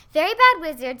Very Bad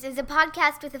Wizards is a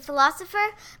podcast with a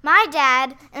philosopher, my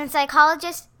dad, and a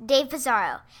psychologist, Dave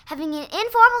Pizarro, having an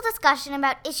informal discussion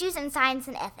about issues in science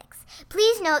and ethics.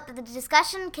 Please note that the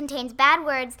discussion contains bad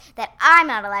words that I'm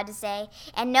not allowed to say,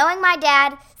 and knowing my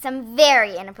dad, some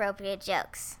very inappropriate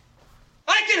jokes.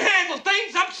 I can handle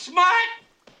things. I'm smart.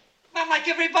 Not like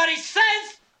everybody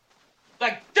says.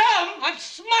 Like dumb, I'm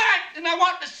smart, and I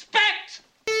want respect.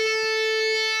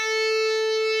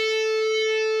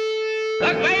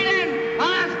 The Great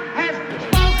Boss has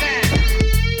spoken.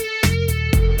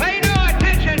 Pay no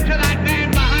attention to that man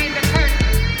behind the curtain.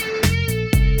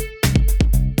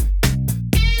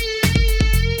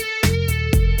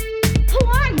 Who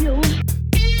are you?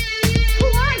 Who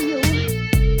are you?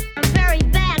 A very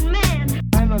bad man.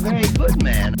 I'm a very good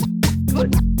man.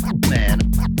 Good man.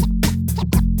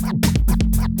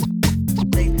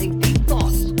 They think deep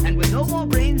thoughts, and with no more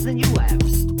brains than you have.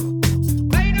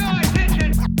 Pay no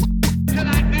attention to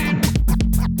that man.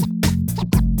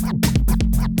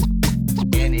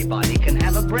 Anybody can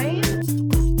have a brain.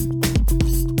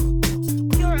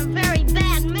 You're a very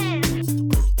bad man.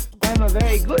 I'm a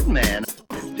very good man.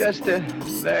 Just a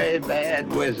very bad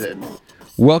wizard.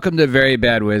 Welcome to Very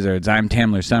Bad Wizards. I'm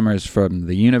Tamler Summers from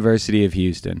the University of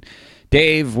Houston.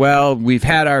 Dave, well, we've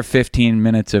had our 15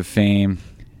 minutes of fame.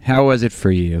 How was it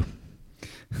for you?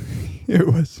 It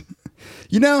was,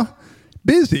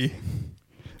 busy.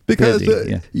 Because,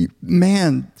 Busy, yeah.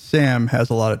 Man, Sam has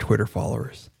a lot of Twitter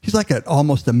followers. He's like at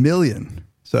almost 1 million.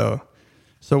 So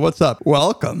what's up?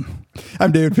 Welcome.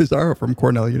 I'm David Pizarro from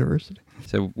Cornell University.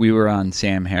 So we were on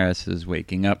Sam Harris's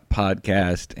Waking Up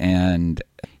podcast and,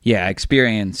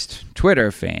 experienced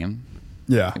Twitter fame,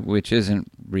 Yeah. which isn't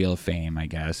real fame, I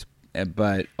guess,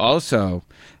 but also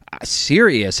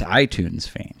serious iTunes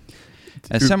fame.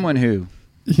 As someone who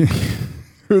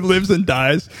Who lives and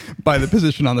dies by the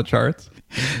position on the charts.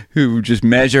 just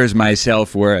measures my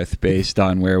self-worth based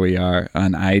on where we are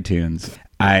on iTunes,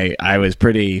 I was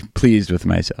pretty pleased with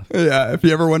myself. Yeah, if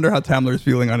you ever wonder how Tamler's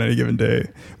feeling on any given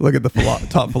day, look at the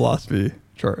top philosophy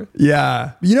chart.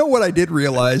 Yeah. You know what I did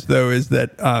realize, though, is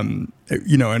that, and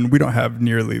we don't have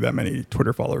nearly that many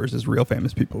Twitter followers as real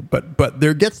famous people, but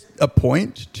there gets a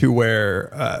point to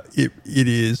where it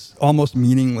is almost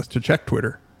meaningless to check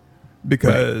Twitter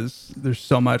because there's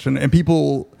so much. And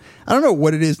people, I don't know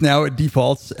what it is now. It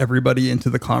defaults everybody into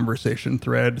the conversation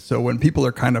thread. So when people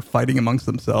are kind of fighting amongst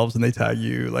themselves and they tag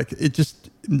you, like it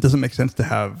just doesn't make sense to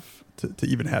have to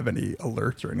even have any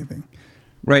alerts or anything.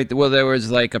 Right. Well, there was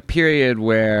like a period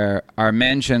where our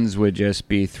mentions would just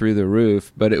be through the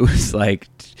roof, but it was like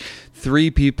 3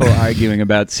 people arguing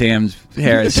about Sam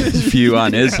Harris's view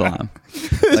on Islam,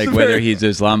 like whether he's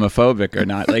Islamophobic or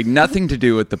not. Like nothing to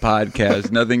do with the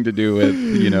podcast, nothing to do with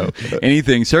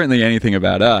anything. Certainly anything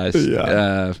about us.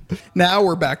 Yeah. Now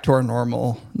we're back to our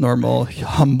normal,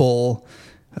 humble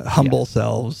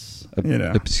selves.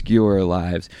 Obscure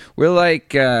lives. We're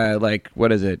like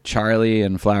what is it, Charlie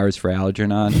and Flowers for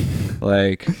Algernon?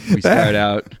 Like we start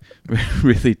out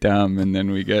really dumb and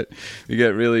then we get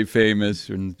really famous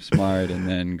and smart and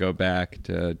then go back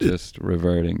to just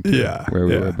reverting to where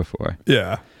we were before.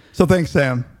 Yeah. So thanks,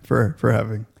 Sam, for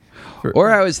having. Or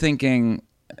I was thinking,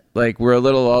 like we're a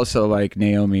little also like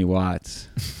Naomi Watts.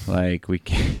 Like we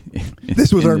can't.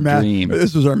 This was our dream.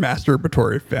 This was our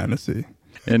masturbatory fantasy.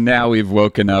 And now we've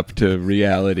woken up to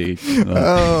reality.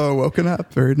 Oh, woken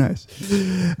up. Very nice.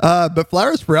 But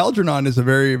Flowers for Algernon is a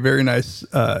very, very nice...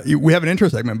 we have an intro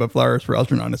segment, but Flowers for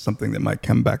Algernon is something that might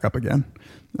come back up again.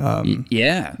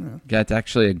 That's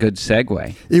actually a good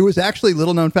segue. It was actually,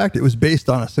 little known fact, it was based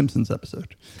on a Simpsons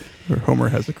episode where Homer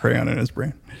has a crayon in his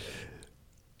brain.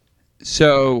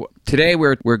 So today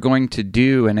we're going to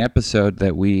do an episode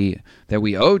that we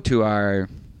owe to our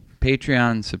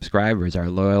Patreon subscribers, our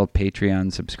loyal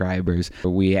Patreon subscribers.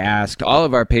 We asked all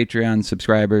of our Patreon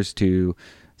subscribers to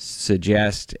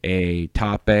suggest a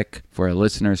topic for a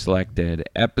listener-selected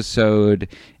episode,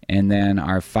 and then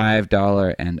our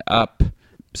 $5 and up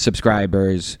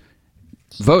subscribers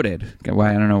voted.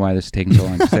 Why I don't know why this is taking so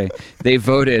long to say. They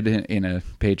voted in a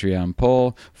Patreon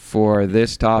poll for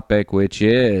this topic, which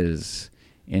is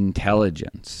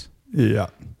intelligence. Yeah.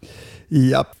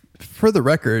 Yep. For the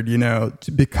record,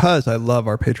 because I love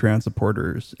our Patreon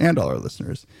supporters and all our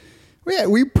listeners,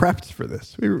 we prepped for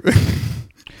this.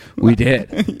 We did.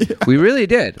 Yeah. We really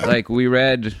did. Like we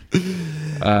read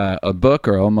a book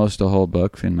or almost a whole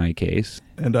book in my case.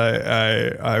 And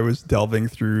I was delving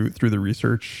through the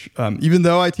research. Even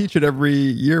though I teach it every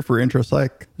year for intro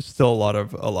psych, there's still a lot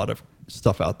of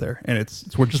stuff out there. And it's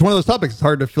just one of those topics. It's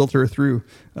hard to filter through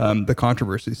the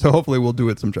controversy. So hopefully we'll do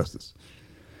it some justice.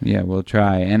 Yeah, we'll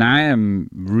try. And I am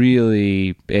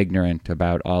really ignorant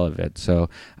about all of it, so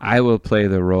I will play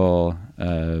the role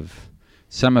of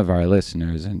some of our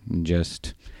listeners and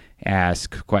just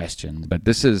ask questions. But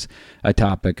this is a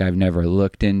topic I've never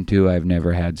looked into. I've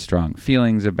never had strong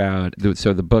feelings about.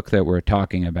 So the book that we're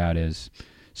talking about is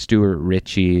Stuart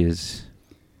Ritchie's,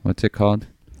 what's it called?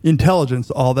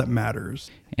 Intelligence, All That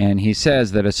Matters. And he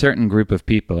says that a certain group of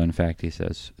people, in fact, he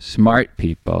says smart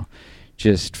people,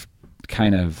 just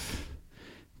kind of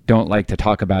don't like to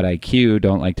talk about IQ,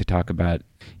 don't like to talk about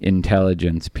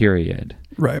intelligence, period.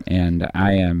 Right. And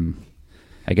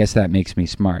I guess that makes me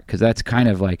smart, because that's kind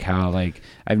of like how, like,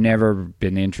 I've never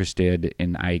been interested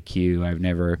in IQ. I've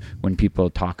never, when people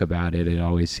talk about it,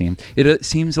 it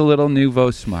seems a little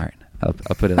nouveau smart. I'll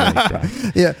put it like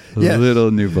that. Yeah. A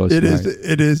little nouveau smart.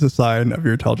 It is a sign of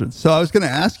your intelligence. So I was going to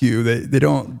ask you, they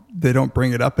don't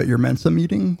bring it up at your Mensa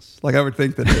meetings? Like, I would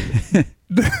think that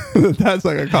that's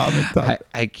like a common topic.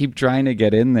 I keep trying to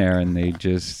get in there, and they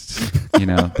just,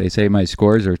 they say my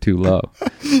scores are too low.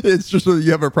 It's just that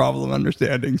you have a problem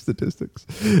understanding statistics.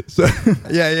 So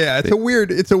yeah,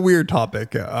 it's a weird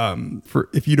topic. For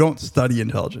if you don't study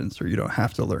intelligence or you don't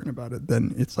have to learn about it,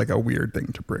 then it's like a weird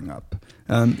thing to bring up.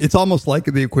 It's almost like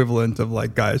the equivalent of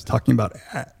like guys talking about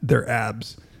their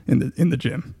abs in the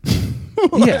gym.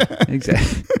 Yeah,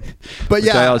 exactly. But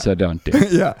Which I also don't do.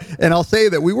 Yeah, and I'll say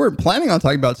that we weren't planning on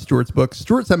talking about Stuart's book.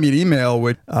 Stuart sent me an email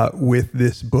with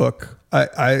this book.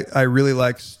 I really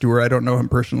like Stuart. I don't know him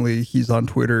personally. He's on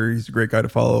Twitter. He's a great guy to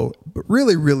follow. But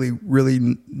really, really,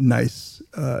 really nice,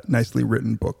 nicely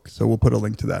written book. So we'll put a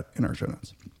link to that in our show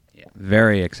notes. Yeah,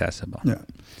 very accessible. Yeah.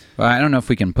 Well, I don't know if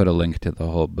we can put a link to the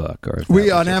whole book, or if We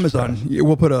on Amazon. Yeah,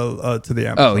 we'll put a to the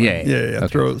Amazon. Oh yeah.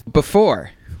 Okay. Before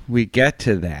we get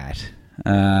to that,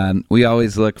 we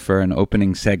always look for an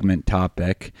opening segment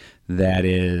topic that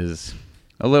is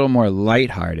a little more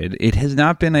lighthearted. It has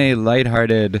not been a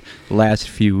lighthearted last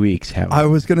few weeks, however. I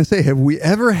was going to say, have we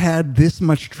ever had this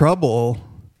much trouble,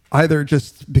 either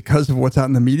just because of what's out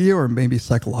in the media, or maybe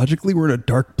psychologically we're in a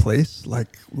dark place? Like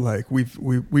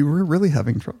we were really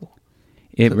having trouble.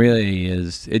 It really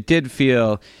is. It did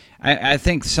feel, I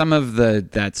think some of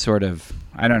that sort of,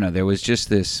 I don't know, there was just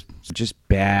this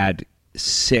bad,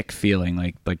 sick feeling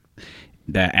like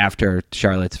that after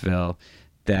Charlottesville,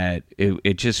 that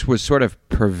it just was sort of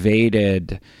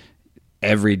pervaded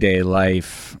everyday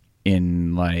life,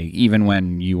 in like, even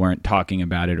when you weren't talking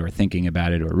about it or thinking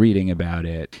about it or reading about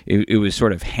it, it was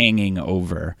sort of hanging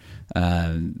over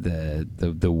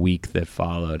the week that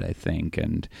followed, I think.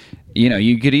 And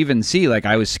you could even see, like,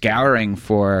 I was scouring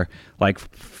for like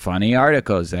funny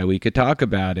articles that we could talk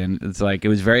about, and it's like it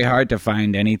was very hard to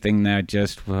find anything that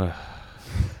just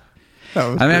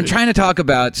I'm trying to talk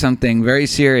about something very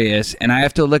serious, and I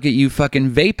have to look at you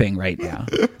fucking vaping right now.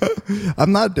 I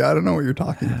don't know what you're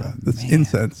talking about. That's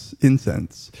incense.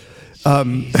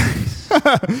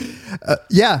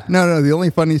 Yeah, no. The only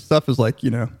funny stuff is like,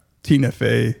 Tina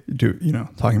Fey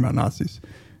talking about Nazis.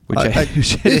 Which I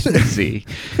didn't see.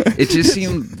 It just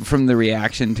seemed from the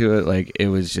reaction to it, like it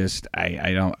was just,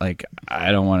 I don't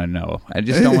want to know. I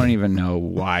just don't want to even know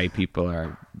why people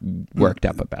are worked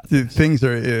up about this. The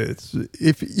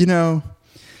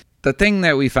thing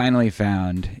that we finally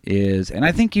found is, and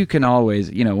I think you can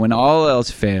always, when all else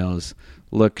fails,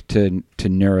 look to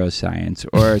neuroscience,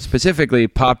 or specifically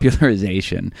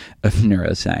popularization of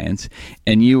neuroscience,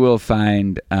 and you will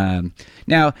find,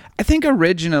 now, I think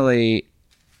originally,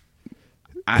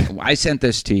 I sent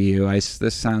this to you.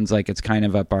 This sounds like it's kind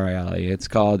of up our alley. It's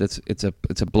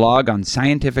a blog on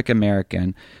Scientific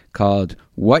American called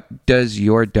 "What Does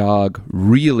Your Dog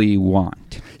Really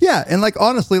Want?" Yeah, and like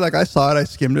honestly, like I saw it, I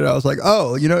skimmed it. I was like,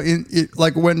 oh,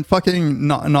 like when fucking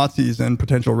Nazis and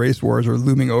potential race wars are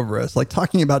looming over us, like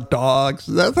talking about dogs,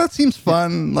 that seems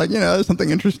fun. Like there's something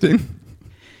interesting.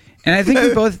 And I think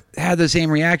we both had the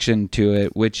same reaction to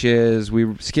it, which is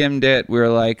we skimmed it. We were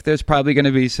like, there's probably going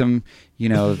to be some,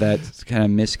 that's kind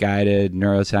of misguided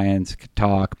neuroscience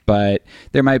talk, but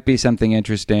there might be something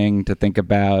interesting to think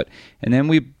about. And then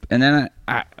we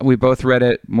both read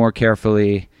it more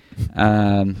carefully.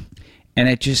 And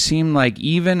it just seemed like,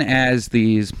 even as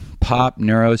these pop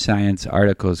neuroscience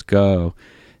articles go,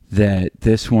 that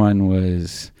this one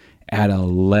was at a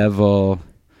level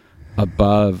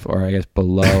above, or I guess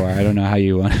below, or I don't know how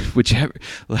you want, whichever,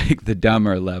 like the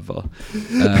dumber level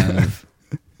of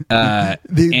the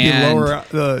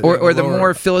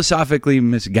more philosophically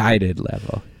misguided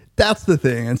level. That's the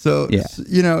thing. And so,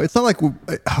 it's not like,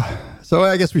 so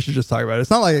I guess we should just talk about it.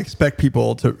 It's not like I expect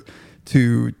people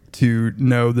to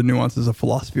know the nuances of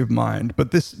philosophy of mind.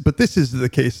 But this is the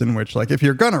case in which, like, if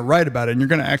you're going to write about it and you're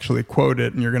going to actually quote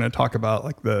it and you're going to talk about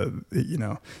like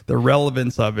the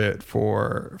relevance of it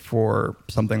for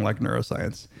something like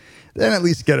neuroscience, then at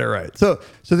least get it right. So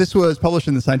this was published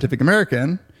in the Scientific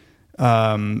American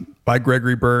by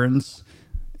Gregory Burns,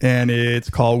 and it's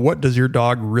called "What Does Your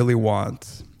Dog Really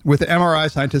Want?" With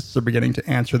MRI, scientists are beginning to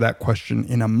answer that question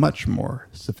in a much more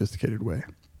sophisticated way.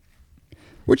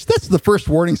 Which, that's the first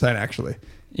warning sign, actually.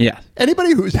 Yeah.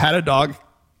 Anybody who's had a dog,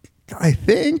 I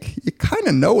think you kind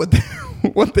of know what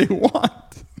they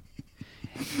want.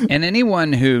 And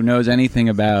anyone who knows anything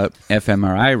about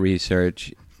fMRI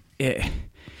research,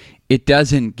 it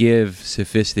doesn't give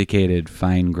sophisticated,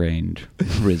 fine-grained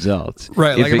results.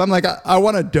 Right. Like if I'm like, I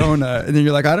want a donut, and then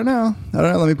you're like, I don't know.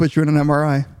 Let me put you in an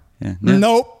MRI. Yeah.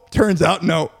 Nope. Turns out,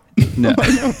 no. No.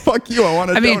 Fuck you. I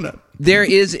want a donut. There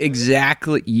is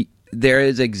exactly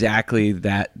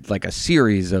that, like a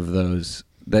series of those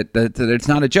that it's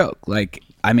not a joke. Like,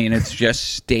 I mean, it's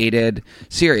just stated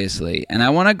seriously. And I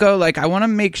want to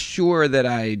make sure that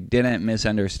I didn't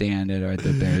misunderstand it, or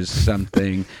that there's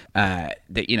something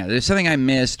there's something I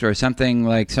missed, or something,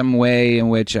 like some way in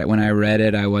which when I read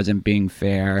it, I wasn't being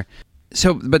fair.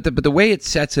 So, but the way it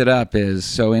sets it up is,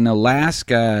 so in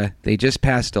Alaska, they just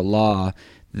passed a law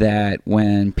that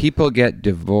when people get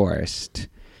divorced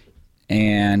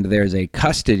and there's a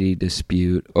custody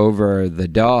dispute over the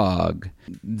dog,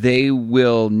 they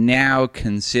will now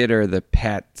consider the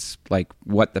pets, like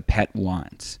what the pet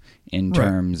wants in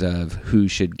terms of who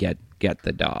should get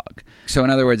the dog. So in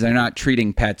other words, they're not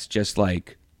treating pets just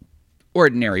like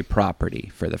ordinary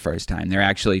property for the first time. They're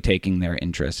actually taking their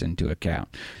interests into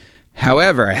account.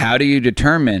 However, how do you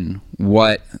determine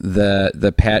what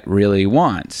the pet really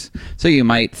wants? So you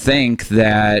might think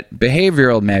that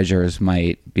behavioral measures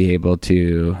might be able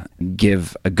to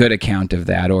give a good account of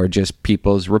that, or just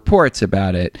people's reports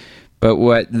about it. But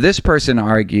what this person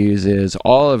argues is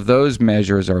all of those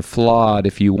measures are flawed.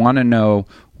 If you want to know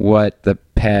what the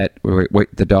pet or what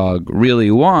the dog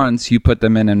really wants, you put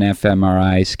them in an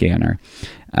fMRI scanner.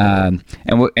 And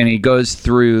he goes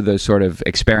through the sort of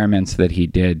experiments that he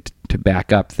did to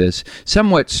back up this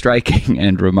somewhat striking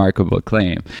and remarkable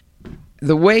claim.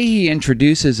 The way he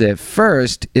introduces it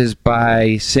first is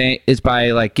by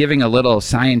giving a little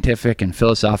scientific and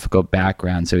philosophical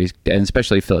background. And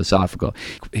especially philosophical.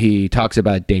 He talks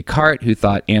about Descartes, who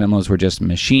thought animals were just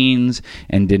machines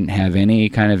and didn't have any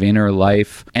kind of inner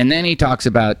life. And then he talks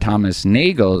about Thomas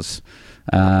Nagel's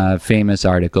famous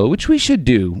article, which we should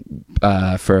do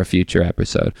for a future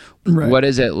episode. Right. What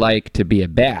is it like to be a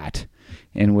bat?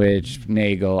 In which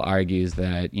Nagel argues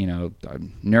that,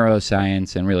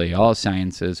 neuroscience and really all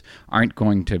sciences aren't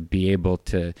going to be able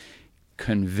to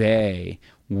convey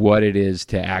what it is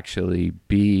to actually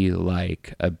be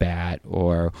like a bat,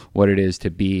 or what it is to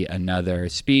be another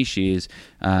species,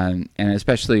 and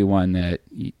especially one that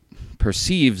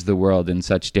perceives the world in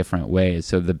such different ways.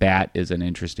 So the bat is an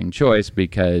interesting choice,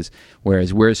 because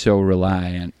whereas we're so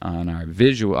reliant on our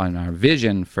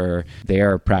vision, for they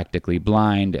are practically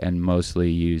blind and mostly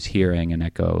use hearing and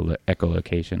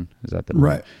echolocation. Is that the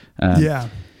right? Yeah.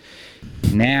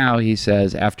 Now, he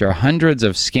says, after hundreds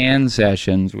of scan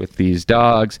sessions with these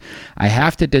dogs, I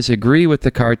have to disagree with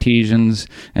the Cartesians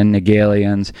and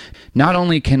Nagelians. Not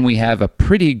only can we have a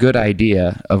pretty good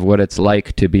idea of what it's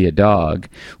like to be a dog,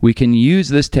 we can use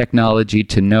this technology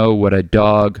to know what a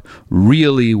dog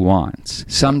really wants,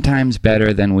 sometimes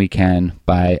better than we can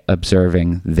by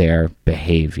observing their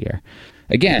behavior.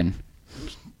 Again,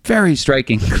 very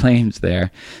striking claims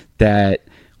there, that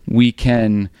we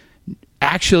can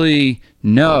actually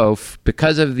know,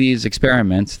 because of these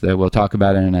experiments that we'll talk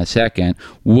about in a second,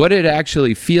 what it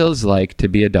actually feels like to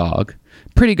be a dog.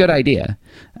 Pretty good idea.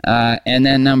 And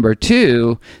then number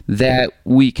two, that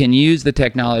we can use the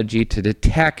technology to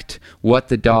detect what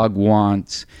the dog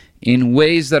wants in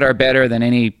ways that are better than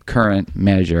any current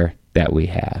measure that we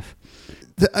have.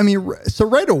 I mean, so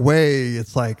right away,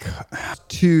 it's like,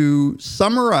 to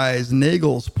summarize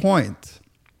Nagel's point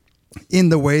in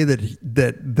the way that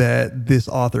this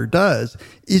author does,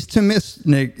 is to miss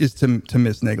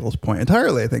Nagel's point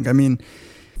entirely, I think. I mean,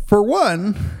 for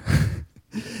one,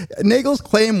 Nagel's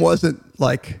claim wasn't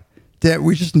like that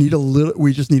we just need to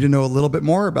know a little bit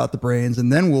more about the brains, and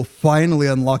then we'll finally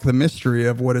unlock the mystery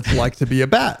of what it's like to be a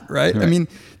bat, right? I mean,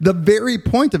 the very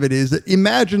point of it is that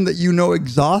imagine that you know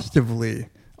exhaustively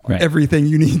everything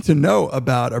you need to know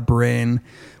about a brain.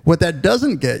 What that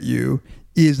doesn't get you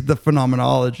is the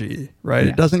phenomenology, right?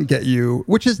 Yeah. It doesn't get you,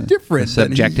 which is different. The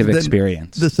subjective than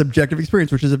experience. The subjective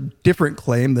experience, which is a different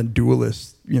claim than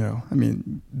dualist. I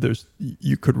mean,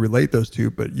 you could relate those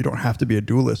two, but you don't have to be a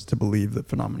dualist to believe that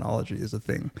phenomenology is a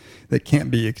thing that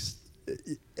can't be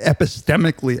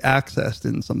epistemically accessed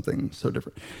in something so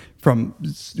different from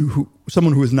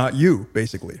someone who is not you,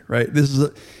 basically, right?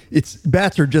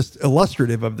 Bats are just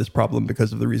illustrative of this problem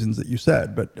because of the reasons that you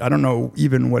said, but I don't know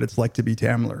even what it's like to be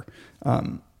Tamler.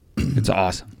 It's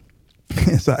awesome.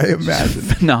 Yes, I imagine.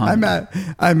 Phenomenal.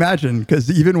 I imagine,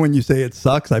 because even when you say it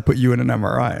sucks, I put you in an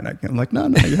MRI, and I'm like, no,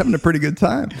 you're having a pretty good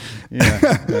time. Yeah,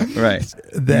 right.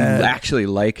 You That actually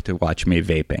like to watch me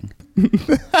vaping.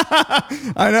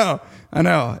 I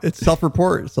know. It's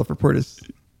self-report. Self-report is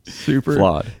super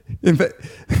Flawed. In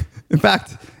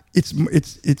fact,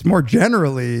 it's more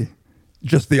generally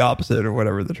just the opposite of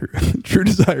whatever the true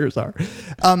desires are.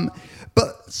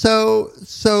 But so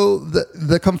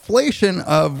the conflation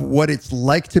of what it's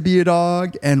like to be a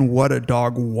dog and what a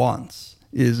dog wants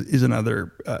is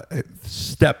another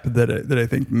step that I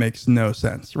think makes no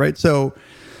sense, right? So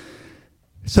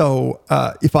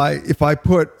if I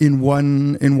put in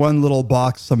one little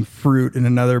box some fruit, in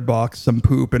another box some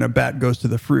poop, and a bat goes to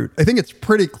the fruit, I think it's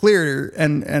pretty clear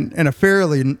and a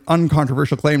fairly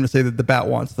uncontroversial claim to say that the bat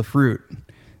wants the fruit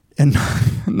and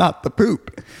not the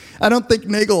poop. I don't think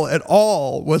Nagel at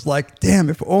all was like, damn,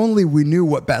 if only we knew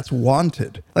what bats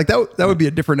wanted. Like that would be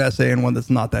a different essay and one that's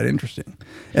not that interesting.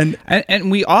 And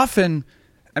we often,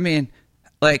 I mean,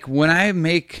 like when I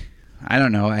make, I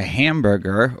don't know, a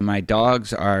hamburger, my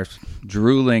dogs are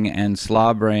drooling and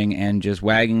slobbering and just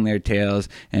wagging their tails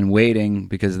and waiting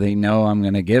because they know I'm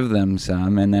going to give them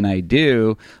some. And then I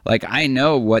do, like, I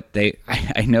know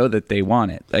I know that they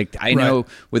want it. Like, I know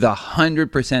with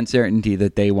 100% certainty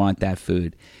that they want that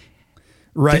food.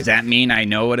 Right. Does that mean I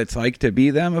know what it's like to be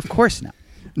them? Of course not.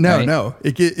 No, right? no.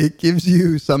 It gives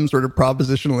you some sort of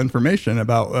propositional information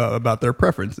about their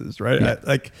preferences, right?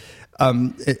 Yeah.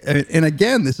 And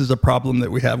again, this is a problem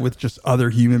that we have with just other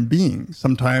human beings.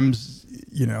 Sometimes,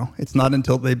 it's not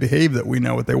until they behave that we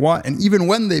know what they want. And even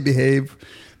when they behave,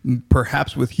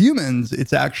 perhaps with humans,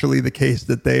 it's actually the case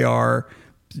that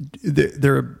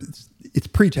it's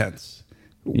pretense.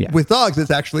 Yeah. With dogs,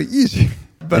 it's actually easy.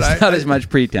 But There's not as much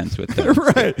pretense with them.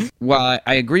 Right. While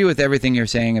I agree with everything you're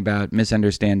saying about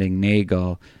misunderstanding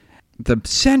Nagel, the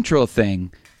central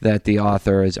thing that the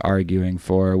author is arguing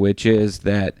for, which is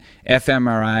that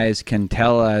fMRIs can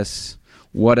tell us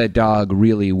what a dog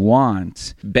really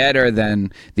wants better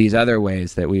than these other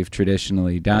ways that we've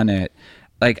traditionally done it.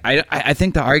 Like, I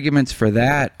think the arguments for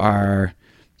that are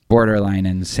borderline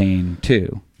insane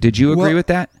too. Did you agree with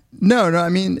that? No. I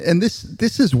mean, and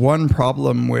this is one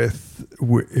problem with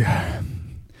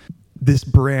this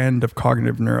brand of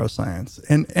cognitive neuroscience,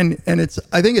 and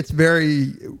I think it's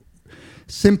very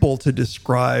simple to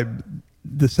describe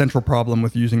the central problem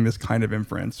with using this kind of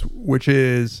inference, which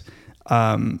is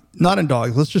not in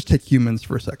dogs. Let's just take humans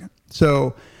for a second.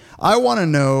 So I want to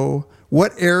know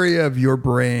what area of your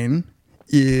brain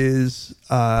is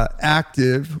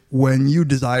active when you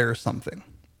desire something.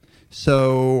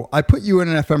 So I put you in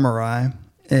an fMRI,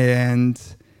 and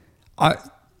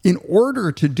in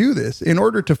order to do this, in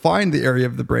order to find the area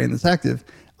of the brain that's active,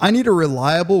 I need a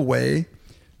reliable way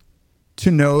to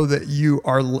know that you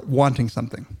are wanting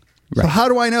something. Right. So how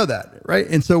do I know that, right?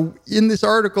 And so in this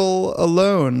article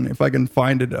alone, if I can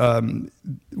find it,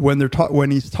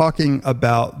 when he's talking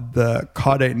about the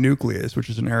caudate nucleus, which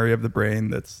is an area of the brain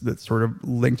that's sort of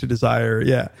linked to desire,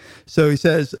 yeah. So he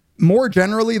says, more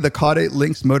generally, the caudate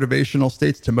links motivational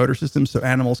states to motor systems so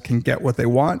animals can get what they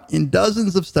want. In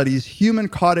dozens of studies, human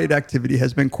caudate activity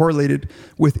has been correlated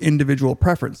with individual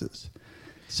preferences.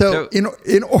 So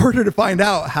in order to find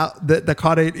out how the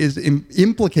caudate is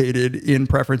implicated in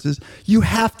preferences, you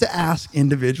have to ask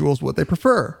individuals what they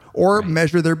prefer or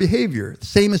measure their behavior.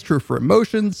 Same is true for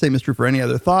emotions. Same is true for any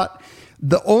other thought.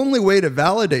 The only way to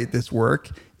validate this work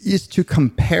is to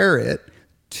compare it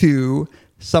to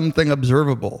something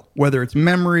observable, whether it's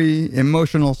memory,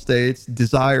 emotional states,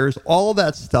 desires, all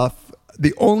that stuff.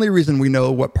 The only reason we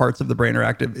know what parts of the brain are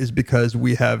active is because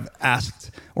we have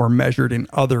asked or measured in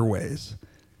other ways.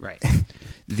 Right.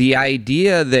 The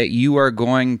idea that you are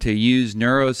going to use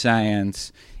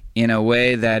neuroscience in a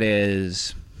way that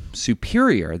is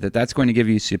superior, that's going to give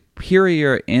you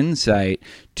superior insight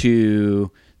to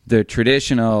the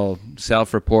traditional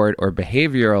self-report or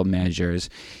behavioral measures,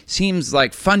 seems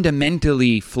like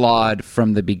fundamentally flawed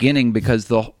from the beginning, because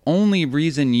the only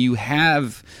reason you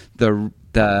have the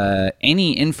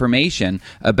any information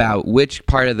about which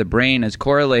part of the brain is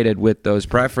correlated with those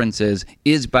preferences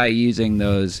is by using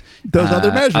those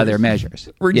other measures.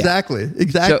 Exactly.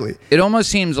 So it almost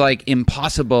seems like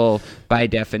impossible by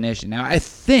definition. Now, I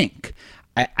think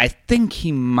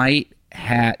he might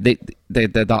have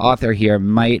the author here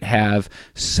might have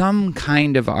some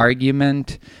kind of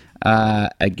argument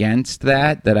against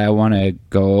that I want to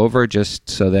go over, just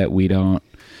so that we don't.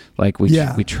 Like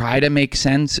we try to make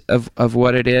sense of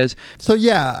what it is. So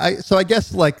I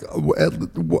guess like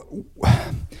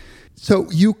so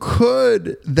you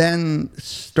could then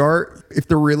start, if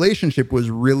the relationship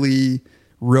was really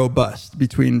robust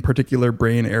between particular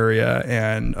brain area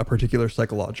and a particular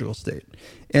psychological state,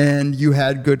 and you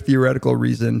had good theoretical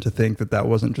reason to think that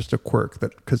wasn't just a quirk,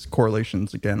 that because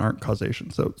correlations again aren't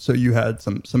causation. So you had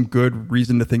some good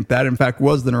reason to think that in fact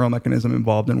was the neural mechanism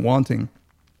involved in wanting.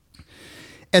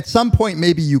 At some point,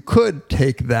 maybe you could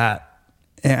take that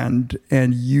and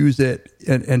use it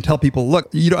and tell people, look,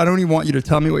 I don't even want you to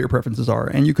tell me what your preferences are,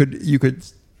 and you could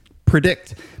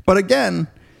predict. But again,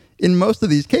 in most of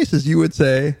these cases, you would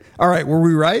say, all right, were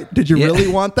we right? Did you really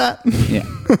want that? Yeah.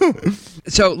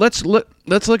 So let's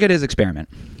look at his experiment.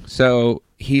 So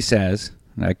he says,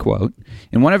 and I quote,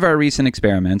 "In one of our recent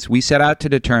experiments, we set out to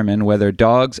determine whether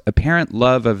dogs' apparent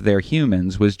love of their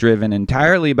humans was driven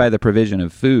entirely by the provision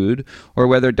of food, or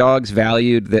whether dogs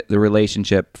valued the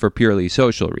relationship for purely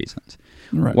social reasons.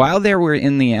 Right. While they were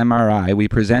in the MRI, we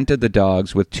presented the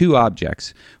dogs with two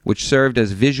objects, which served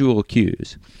as visual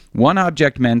cues. One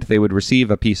object meant they would receive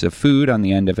a piece of food on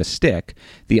the end of a stick.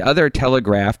 The other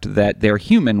telegraphed that their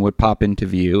human would pop into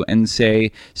view and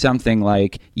say something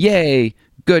like, 'Yay,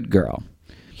 good girl.'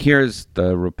 Here's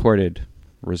the reported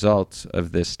results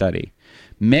of this study.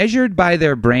 Measured by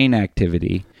their brain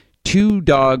activity, 2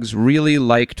 dogs really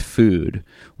liked food,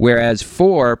 whereas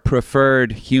 4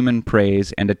 preferred human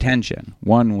praise and attention.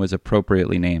 One was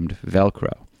appropriately named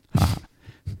Velcro."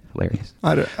 Hilarious.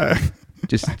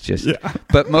 Just. Yeah.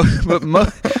 But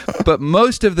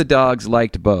most of the dogs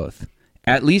liked both.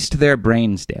 At least their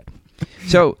brains did.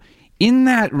 So in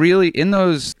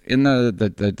those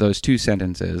 2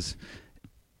 sentences,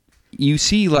 you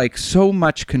see like so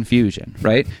much confusion,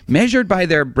 right? Measured by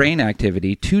their brain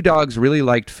activity, 2 dogs really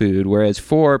liked food, whereas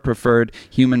 4 preferred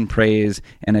human praise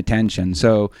and attention.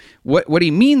 So what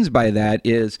he means by that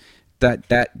is that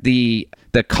the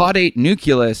caudate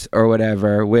nucleus or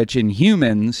whatever, which in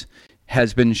humans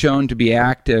has been shown to be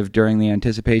active during the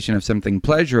anticipation of something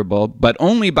pleasurable, but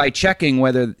only by checking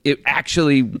whether it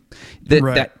actually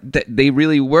that they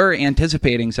really were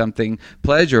anticipating something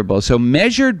pleasurable. So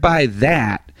measured by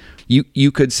that,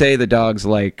 you could say the dogs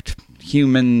liked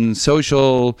human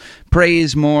social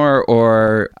praise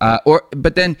more,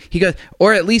 but then he goes,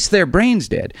 or at least their brains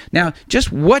did. Now,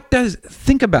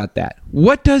 think about that.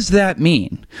 What does that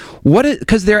mean?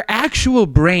 Because their actual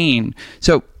brain,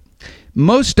 so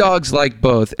most dogs like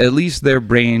both, at least their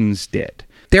brains did.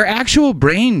 Their actual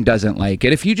brain doesn't like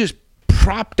it. If you just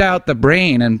propped out the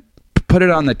brain and put it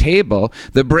on the table,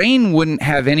 the brain wouldn't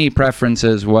have any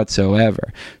preferences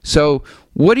whatsoever. So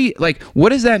what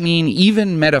does that mean,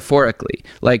 even metaphorically?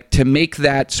 Like, to make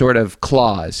that sort of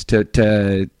clause,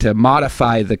 to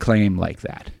modify the claim like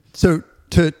that. So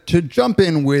to jump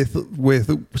in with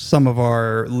some of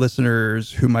our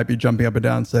listeners who might be jumping up and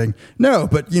down saying, no,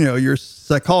 but your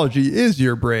psychology is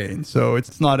your brain, so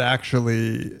it's not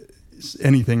actually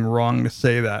anything wrong to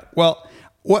say that. Well,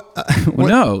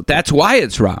 no, that's why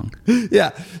it's wrong.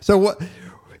 Yeah. So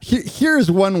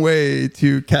here's one way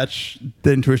to catch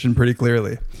the intuition pretty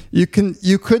clearly. You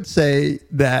could say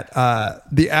that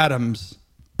the atoms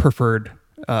preferred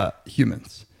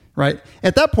humans, right?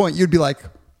 At that point, you'd be like,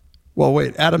 well,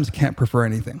 wait, atoms can't prefer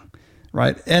anything,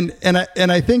 right? And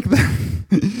I think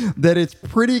that it's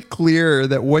pretty clear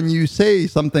that when you say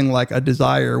something like a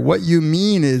desire, what you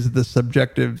mean is the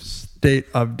subjective state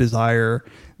of desire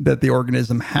that the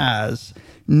organism has,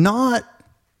 not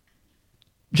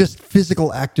just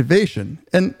physical activation.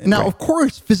 And now, Of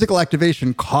course, physical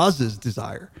activation causes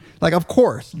desire. Like, of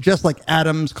course, just like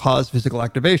atoms cause physical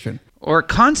activation. Or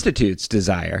constitutes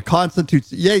desire.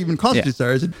 Even constitutes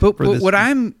desire. But what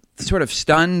I'm sort of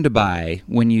stunned by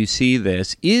when you see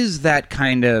this is that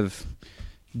kind of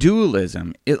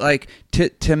dualism. It like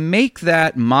to make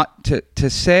that to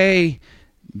say,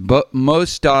 but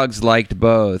most dogs liked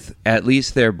both, at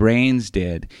least their brains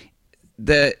did.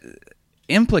 The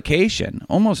implication,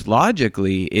 almost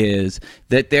logically, is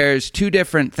that there's 2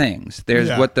 different things. There's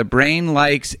what the brain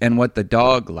likes and what the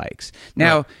dog likes.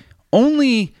 Now,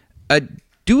 only a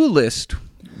dualist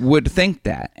would think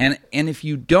that. And if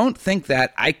you don't think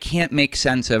that, I can't make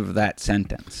sense of that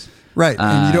sentence. Right.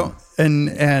 And you don't,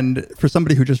 and for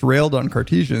somebody who just railed on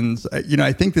Cartesians,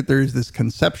 I think that there's this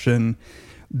conception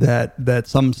that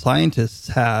some scientists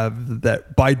have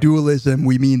that by dualism,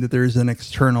 we mean that there's an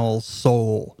external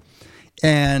soul.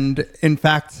 And in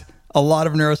fact, a lot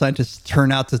of neuroscientists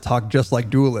turn out to talk just like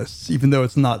dualists, even though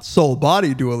it's not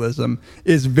soul-body dualism,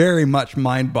 is very much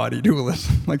mind-body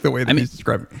dualism, like the way that he's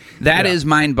describing it. That is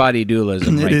mind-body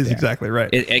dualism. It right is there. exactly right.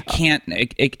 It can't.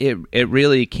 It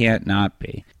really can't not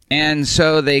be. And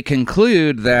so they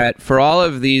conclude that for all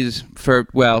of these,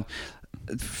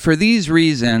 for these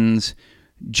reasons,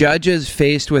 judges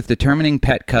faced with determining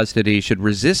pet custody should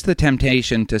resist the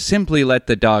temptation to simply let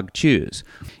the dog choose.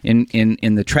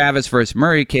 In the Travis versus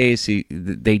Murray case,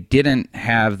 they didn't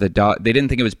have the dog. They didn't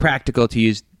think it was practical to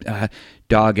use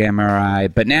dog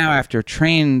MRI. But now, after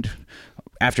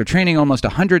training almost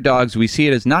 100 dogs, we see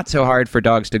it as not so hard for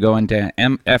dogs to go into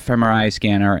fMRI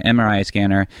scanner or MRI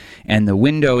scanner, and the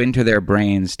window into their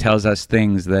brains tells us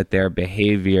things that their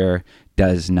behavior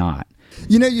does not.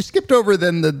 You skipped over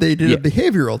then that they did a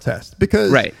behavioral test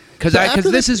because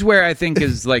this is where I think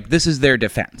is like this is their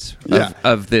defense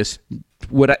of this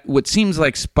what seems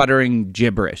like sputtering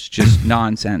gibberish, just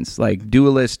nonsense, like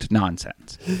dualist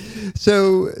nonsense.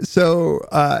 So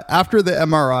after the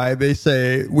MRI, they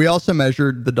say we also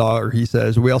measured the dog, or he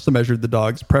says we also measured the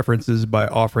dog's preferences by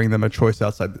offering them a choice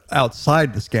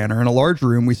outside the scanner. In a large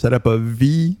room, we set up a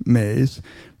V maze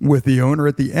with the owner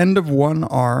at the end of one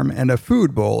arm and a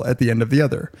food bowl at the end of the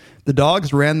other. The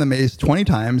dogs ran the maze 20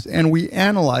 times, and we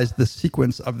analyzed the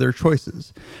sequence of their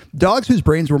choices. Dogs whose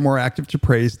brains were more active to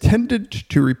praise tended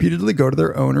to repeatedly go to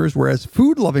their owners, whereas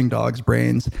food-loving dogs'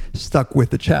 brains stuck with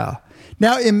the chow.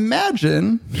 Now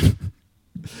imagine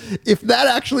if that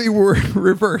actually were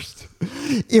reversed.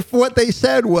 If what they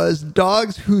said was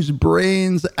dogs whose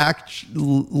brains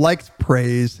liked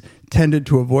praise tended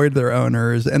to avoid their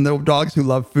owners, and the dogs who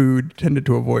love food tended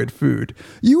to avoid food,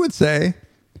 you would say,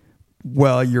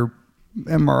 well, your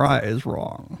MRI is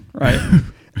wrong, right?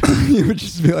 You would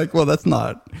just be like, well, that's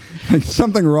not like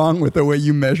something wrong with the way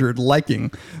you measured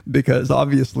liking, because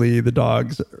obviously the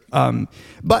dogs,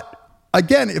 but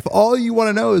again, if all you want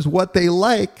to know is what they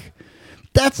like,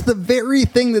 that's the very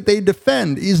thing that they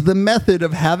defend, is the method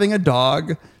of having a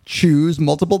dog choose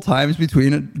multiple times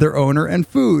between their owner and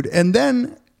food. And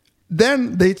then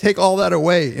they take all that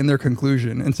away in their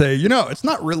conclusion and say, it's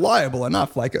not reliable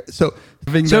enough. So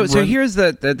here's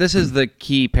this is the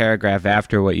key paragraph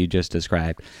after what you just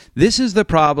described. This is the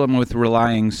problem with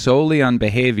relying solely on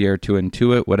behavior to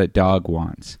intuit what a dog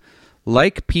wants.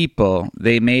 Like people,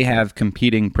 they may have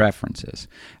competing preferences.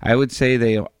 I would say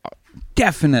they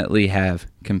definitely have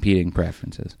competing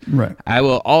preferences. Right. I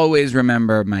will always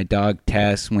remember my dog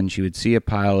Tess when she would see a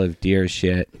pile of deer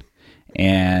shit,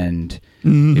 and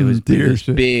it was this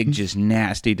big, just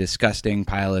nasty, disgusting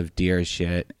pile of deer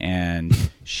shit. And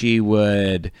she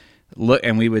would look,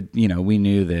 and we would, we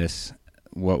knew this,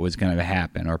 what was going to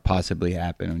happen or possibly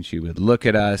happen. And she would look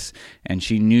at us, and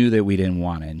she knew that we didn't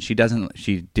want it. And she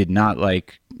did not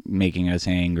like making us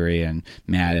angry and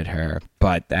mad at her.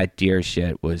 But that deer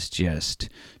shit was just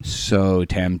so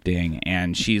tempting.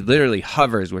 And she literally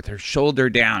hovers with her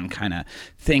shoulder down, kind of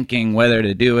thinking whether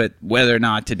to do it, whether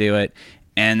not to do it.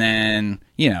 And then,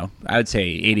 I would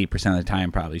say 80% of the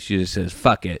time probably she just says,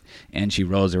 fuck it. And she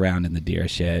rolls around in the deer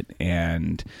shit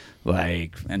and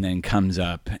then comes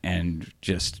up and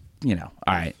just, all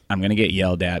right, I'm going to get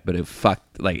yelled at, but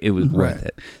it was worth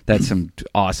it. That's some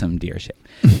awesome deer shit.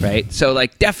 Right. So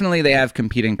definitely they have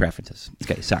competing preferences.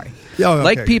 Okay. Sorry.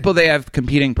 People, they have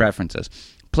competing preferences.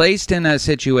 Placed in a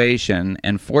situation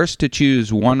and forced to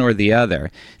choose one or the other,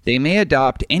 they may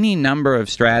adopt any number of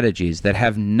strategies that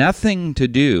have nothing to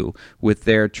do with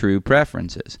their true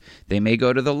preferences. They may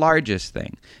go to the largest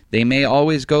thing. They may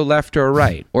always go left or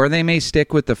right, or they may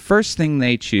stick with the first thing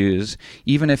they choose,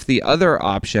 even if the other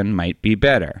option might be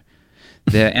better.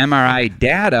 The MRI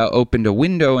data opened a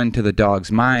window into the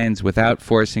dogs' minds without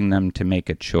forcing them to make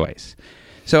a choice.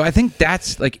 So I think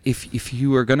that's if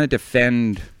you were going to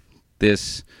defend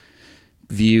this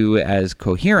view as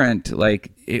coherent,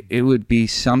 it would be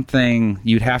something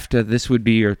this would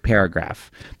be your paragraph.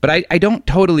 But I don't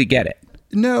totally get it.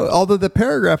 No, although the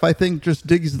paragraph, I think, just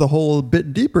digs the hole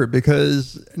bit deeper,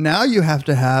 because now you have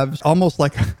to have almost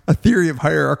like a theory of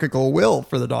hierarchical will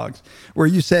for the dogs, where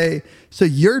you say, so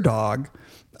your dog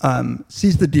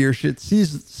sees the deer shit,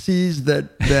 sees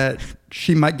that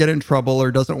she might get in trouble or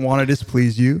doesn't want to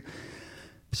displease you.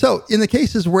 So in the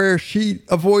cases where she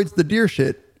avoids the deer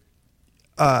shit,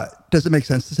 does it make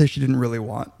sense to say she didn't really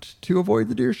want to avoid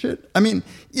the deer shit? I mean,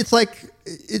 it's like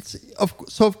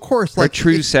of course, Her like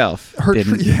true self.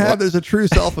 There's a true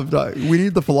self of dog. We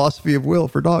need the philosophy of will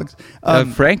for dogs.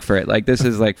 Frankfurt, like this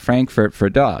is like Frankfurt for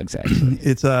dogs. Actually,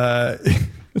 It's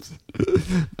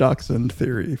dachshund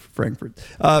theory, Frankfurt.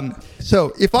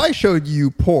 So if I showed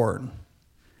you porn,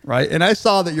 right, and I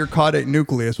saw that your caudate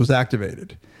nucleus was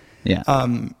activated, yeah.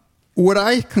 would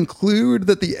I conclude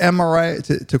that the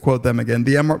MRI, to quote them again,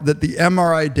 that the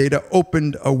MRI data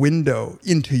opened a window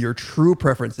into your true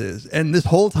preferences? And this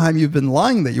whole time you've been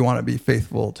lying that you want to be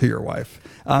faithful to your wife.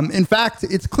 In fact,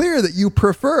 it's clear that you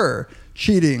prefer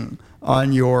cheating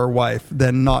on your wife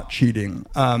than not cheating.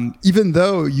 Even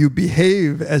though you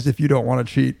behave as if you don't want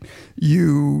to cheat,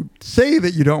 you say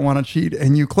that you don't want to cheat,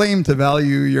 and you claim to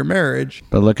value your marriage.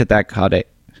 But look at that caudate.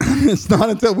 It's not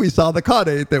until we saw the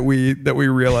caudate that we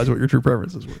realized what your true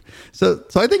preferences were. So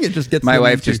I think it just gets My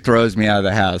wife just throws me out of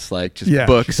the house, like just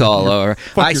books all over.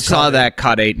 I saw that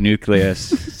caudate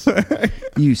nucleus.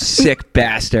 You sick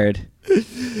bastard.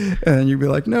 And you'd be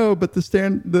like, no, but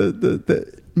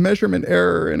the measurement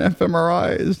error in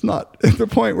fMRI is not at the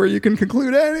point where you can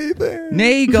conclude anything.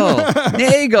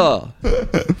 Nagel.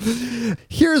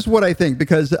 Here's what I think,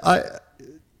 because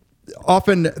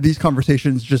often these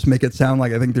conversations just make it sound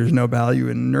like I think there's no value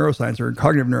in neuroscience or in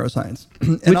cognitive neuroscience.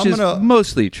 Which is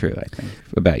mostly true, I think,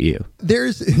 about you.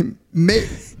 This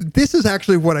is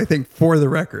actually what I think, for the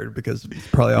record, because it's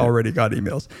probably already got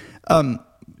emails.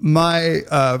 My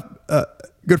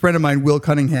good friend of mine, Will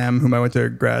Cunningham, whom I went to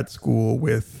grad school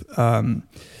with,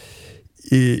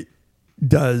 he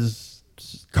does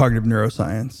cognitive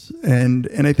neuroscience. And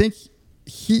I think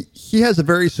he has a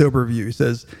very sober view. He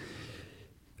says,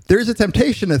 there's a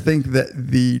temptation to think that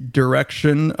the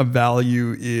direction of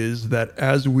value is that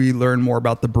as we learn more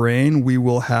about the brain, we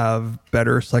will have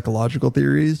better psychological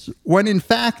theories, when in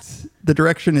fact, the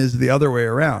direction is the other way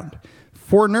around.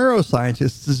 For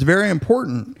neuroscientists, it's very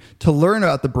important to learn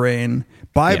about the brain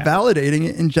by validating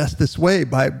it in just this way,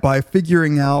 by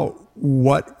figuring out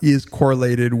what is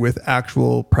correlated with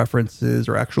actual preferences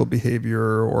or actual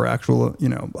behavior or actual,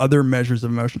 other measures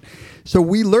of emotion. So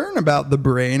we learn about the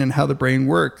brain and how the brain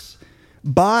works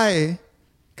by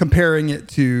comparing it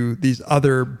to these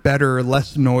other better,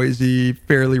 less noisy,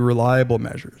 fairly reliable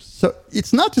measures. So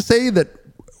it's not to say that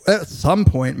at some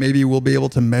point, maybe we'll be able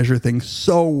to measure things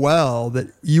so well that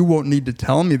you won't need to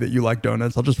tell me that you like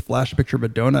donuts. I'll just flash a picture of a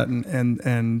donut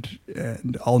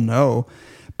and I'll know.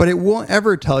 But it won't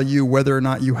ever tell you whether or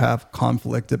not you have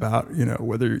conflict about,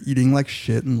 whether you're eating like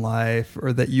shit in life,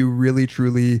 or that you really,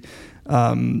 truly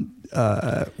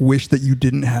wish that you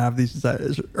didn't have these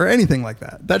desires, or anything like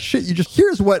that. That shit,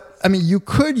 you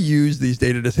could use these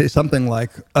data to say something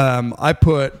like, I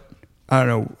don't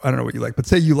know what you like, but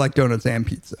say you like donuts and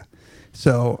pizza.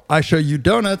 So I show you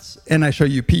donuts and I show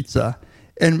you pizza.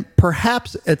 And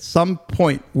perhaps at some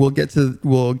point we'll get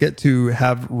to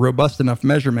have robust enough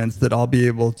measurements that I'll be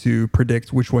able to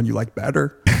predict which one you like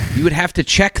better. You would have to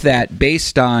check that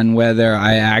based on whether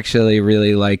I actually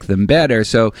really like them better.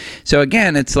 So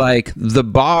again, it's like the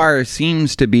bar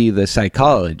seems to be the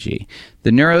psychology.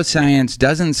 The neuroscience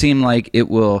doesn't seem like it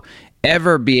will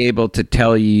ever be able to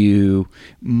tell you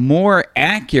more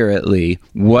accurately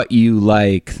what you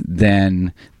like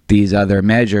than these other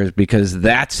measures, because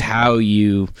that's how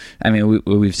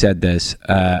we've said this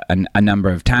a number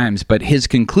of times, but his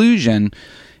conclusion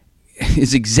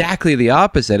is exactly the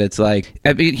opposite. It's like,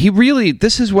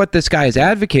 this is what this guy is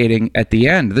advocating at the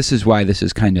end. This is why this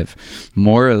is kind of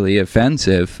morally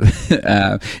offensive,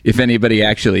 if anybody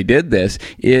actually did this,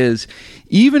 is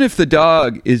even if the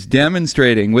dog is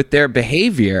demonstrating with their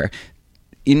behavior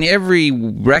in every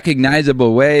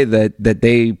recognizable way that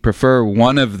they prefer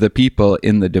one of the people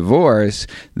in the divorce,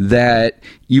 that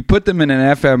you put them in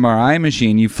an fMRI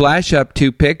machine, you flash up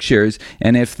two pictures,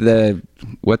 and if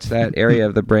what's that area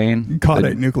of the brain?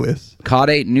 Caudate nucleus.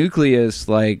 Caudate nucleus,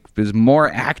 is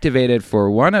more activated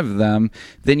for one of them,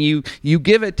 then you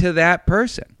give it to that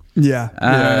person. Yeah.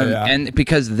 And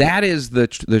because that is the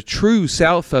true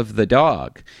self of the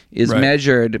dog is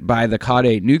measured by the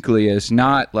caudate nucleus,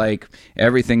 not like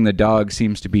everything the dog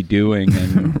seems to be doing.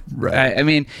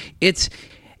 And it's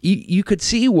you could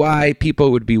see why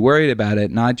people would be worried about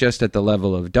it, not just at the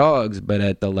level of dogs, but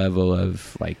at the level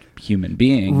of human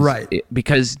beings, right?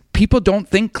 Because people don't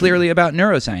think clearly about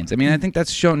neuroscience. I think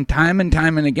that's shown time and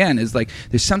time and again. Is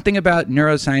there's something about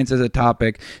neuroscience as a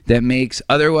topic that makes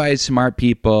otherwise smart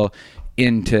people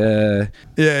into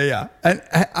And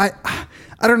I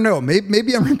don't know.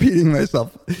 Maybe I'm repeating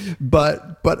myself,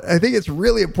 but I think it's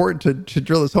really important to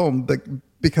drill this home,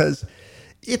 because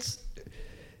it's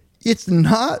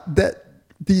not that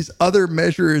these other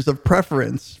measures of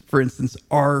preference, for instance,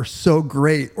 are so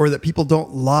great, or that people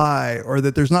don't lie, or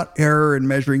that there's not error in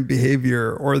measuring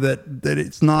behavior, or that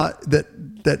it's not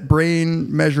that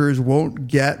brain measures won't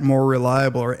get more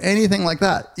reliable or anything like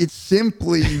that. It's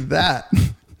simply that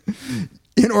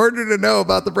in order to know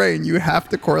about the brain, you have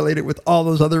to correlate it with all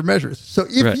those other measures. So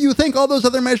if you think all those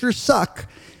other measures suck,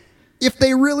 if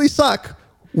they really suck,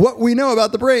 what we know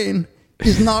about the brain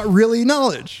is not really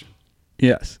knowledge.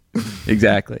 Yes,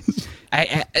 exactly.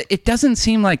 It doesn't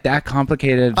seem like that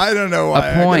complicated. I don't know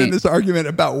why I get in this argument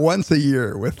about once a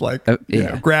year with you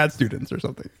know, grad students or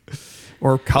something,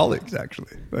 or colleagues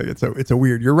actually. Like it's a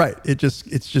weird. You're right.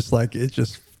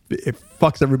 It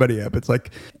fucks everybody up. It's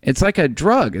like a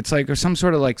drug. It's like some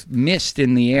sort of like mist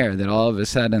in the air that all of a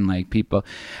sudden like people,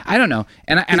 I don't know.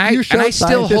 And I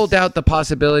still hold out the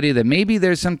possibility that maybe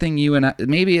there's something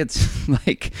maybe it's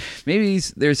like, maybe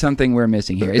there's something we're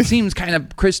missing here. It seems kind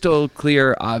of crystal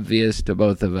clear, obvious to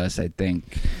both of us, I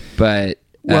think. But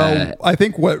I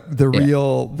think what the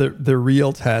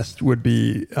real test would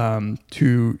be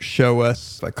to show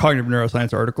us like cognitive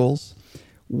neuroscience articles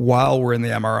while we're in the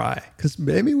MRI, because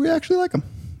maybe we actually like them.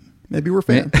 Maybe we're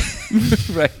fans.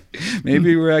 Right.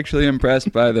 Maybe we're actually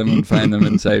impressed by them and find them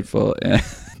insightful.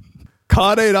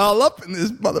 Caught it all up in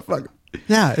this motherfucker.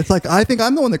 Yeah, it's like, I think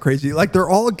I'm the one that crazy. Like, they're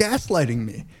all gaslighting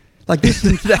me. Like this,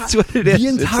 that's what it is. The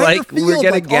entire it's like field, we're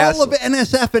getting all of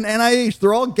NSF and NIH,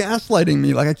 they're all gaslighting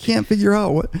me. Like, I can't figure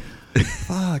out what.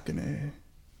 Fucking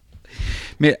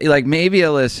A. Like, maybe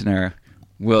a listener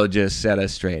will just set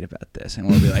us straight about this, and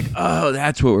we'll be like, "Oh,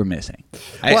 that's what we're missing."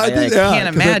 I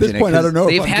can't imagine. At this point, I don't know.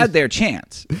 They've had their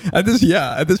chance. At this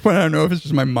point, I don't know if it's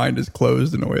just my mind is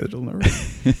closed in a way that it'll never.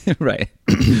 Right.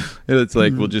 It's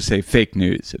like we'll just say fake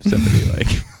news if somebody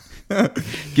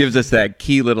gives us that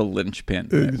key little linchpin.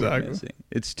 Exactly.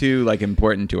 It's too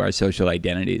important to our social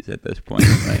identities at this point.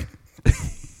 Right.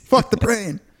 Fuck the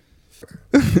brain.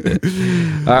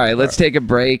 All right, let's take a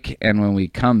break, and when we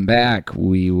come back,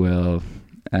 we will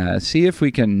see if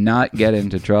we can not get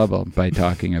into trouble by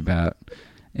talking about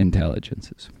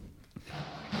intelligences.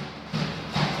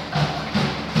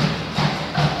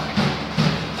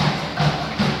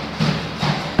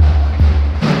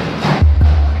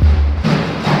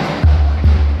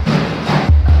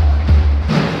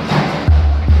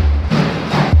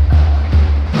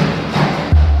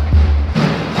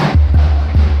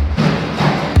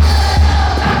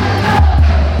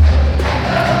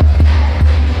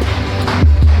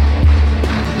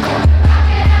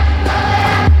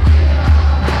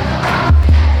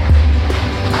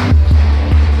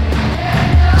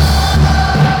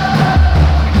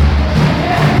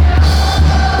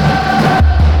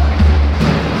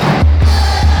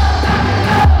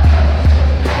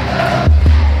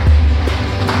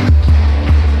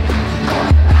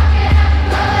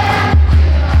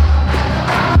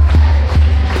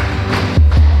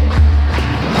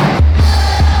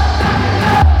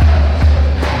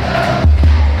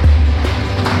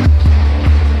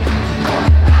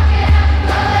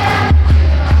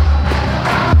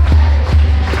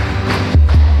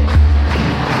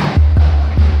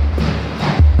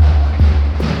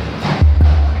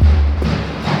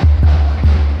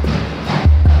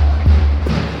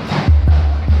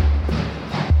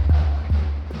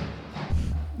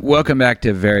 Welcome back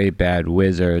to Very Bad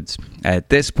Wizards. At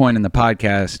this point in the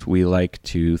podcast, we like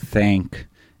to thank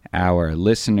our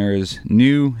listeners,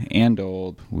 new and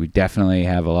old. We definitely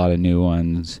have a lot of new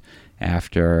ones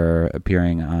after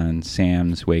appearing on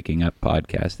Sam's Waking Up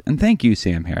podcast. And thank you,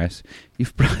 Sam Harris.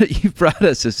 You've brought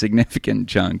us a significant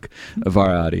chunk of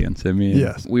our audience. I mean,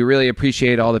 yes. We really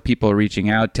appreciate all the people reaching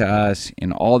out to us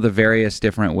in all the various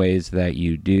different ways that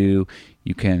you do.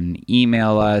 You can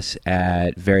email us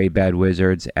at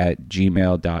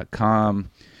verybadwizards@gmail.com.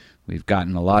 We've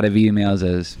gotten a lot of emails,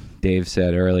 as Dave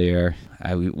said earlier.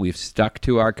 We've stuck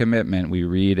to our commitment. We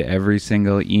read every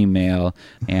single email,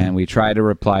 and we try to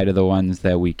reply to the ones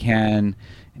that we can.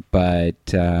 But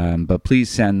please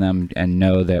send them and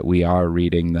know that we are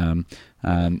reading them.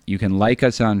 You can like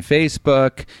us on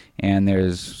Facebook, and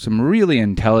there's some really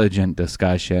intelligent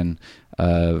discussion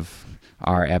of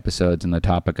our episodes and the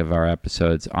topic of our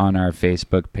episodes on our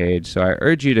Facebook page. So I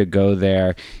urge you to go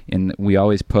there. And we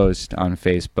always post on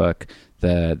Facebook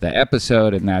the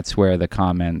episode, and that's where the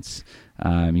comments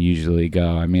usually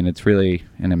go. I mean, it's really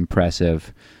an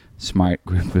impressive, smart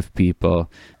group of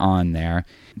people on there.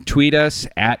 Tweet us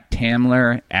at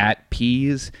Tamler, at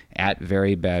Peas, at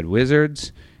Very Bad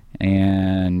Wizards,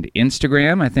 and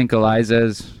Instagram. I think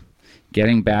Eliza's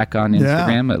getting back on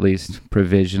Instagram, at least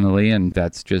provisionally, and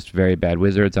that's just Very Bad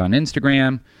Wizards on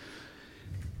Instagram.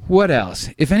 What else?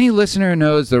 If any listener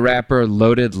knows the rapper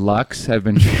Loaded Lux, I've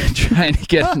been trying to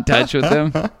get in touch with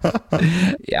him.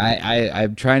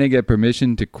 I'm trying to get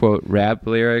permission to quote rap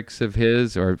lyrics of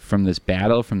his or from this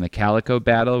battle, from the Calico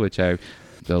battle, the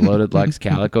Loaded Lux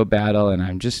Calico battle, and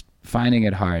I'm just finding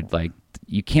it hard. Like,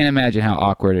 you can't imagine how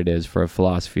awkward it is for a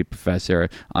philosophy professor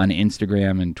on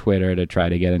Instagram and Twitter to try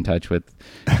to get in touch with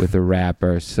a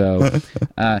rapper. So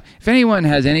if anyone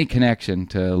has any connection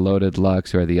to Loaded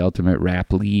Lux or the Ultimate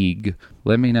Rap League,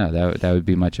 let me know. That would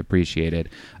be much appreciated.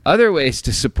 Other ways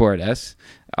to support us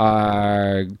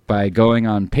are by going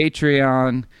on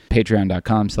Patreon,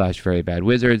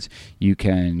 patreon.com/verybadwizards. You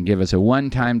can give us a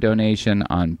one-time donation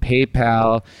on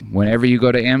PayPal. Whenever you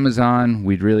go to Amazon,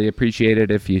 we'd really appreciate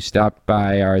it if you stopped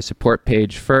by our support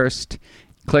page first,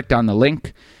 clicked on the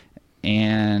link,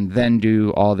 and then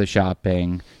do all the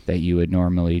shopping that you would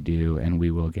normally do, and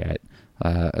we will get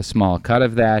a small cut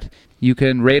of that. You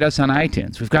can rate us on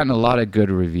iTunes. We've gotten a lot of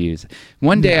good reviews.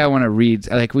 One day I want to read,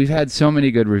 like, we've had so many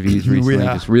good reviews recently,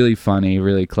 just really funny,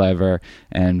 really clever,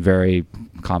 and very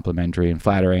complimentary and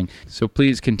flattering. So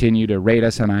please continue to rate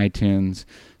us on iTunes,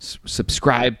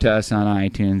 subscribe to us on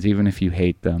iTunes, even if you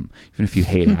hate them, even if you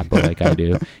hate Apple like I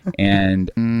do. And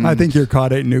I think your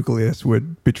caudate nucleus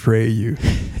would betray you.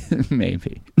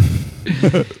 Maybe.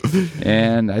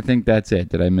 And I think that's it.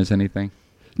 Did I miss anything?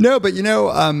 No, but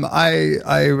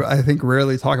I think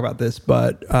rarely talk about this,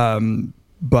 but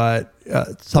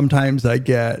sometimes I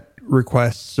get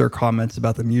requests or comments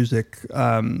about the music.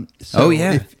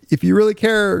 If you really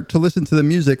care to listen to the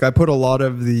music, I put a lot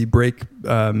of the break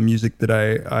music that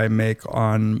I make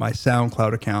on my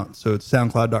SoundCloud account. So it's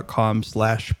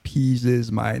soundcloud.com/Peas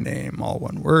is my name, all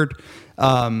one word.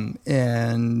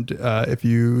 If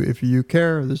you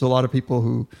care, there's a lot of people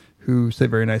who say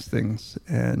very nice things,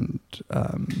 and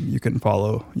you can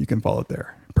follow it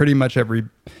there. Pretty much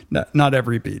not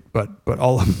every beat, but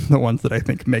all of the ones that I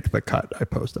think make the cut, I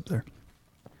post up there.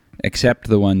 Except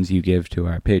the ones you give to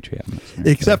our Patreon listeners.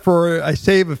 Except for, I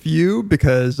save a few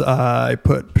because I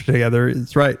put together,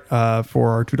 it's right, for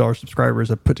our $2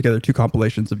 subscribers, I put together 2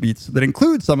 compilations of beats that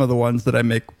include some of the ones that I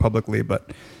make publicly,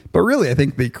 but really I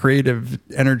think the creative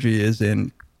energy is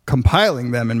in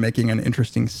compiling them and making an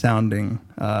interesting sounding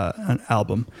an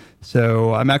album.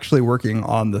 So I'm actually working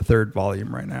on the 3rd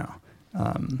volume right now.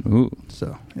 Ooh.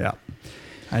 So yeah,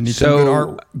 I need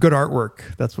some good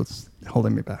artwork. That's what's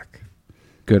holding me back.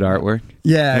 Good artwork.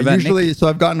 Yeah, usually. So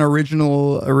I've gotten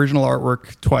original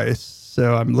artwork twice.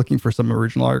 So I'm looking for some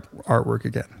original artwork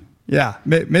again. Yeah,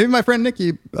 maybe my friend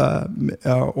Nikki,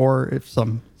 or if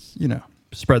some,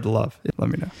 spread the love. Yeah, let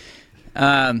me know.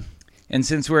 And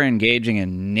since we're engaging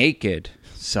in naked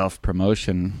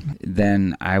self-promotion,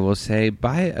 then I will say,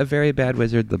 buy A Very Bad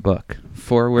Wizard, the book.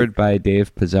 Forward by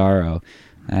Dave Pizarro.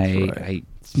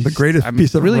 It's the greatest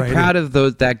piece of I'm really writing. proud of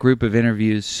that group of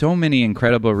interviews. So many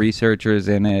incredible researchers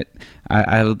in it.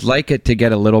 I would like it to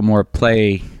get a little more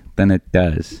play than it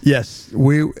does. Yes,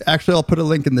 I'll put a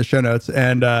link in the show notes,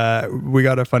 and we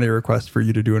got a funny request for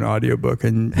you to do an audiobook,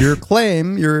 and your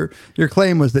claim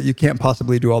was that you can't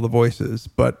possibly do all the voices,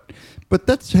 but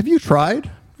have you tried?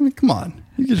 I mean, come on,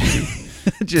 you can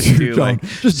just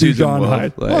do John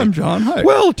Hyde. Like, I'm John Hyde.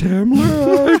 Well,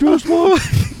 Tamler, I just want.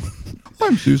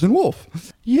 I'm Susan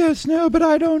Wolf. Yes, no, but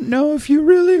I don't know if you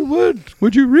really would.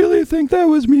 Would you really think that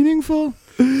was meaningful?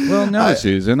 Well, no,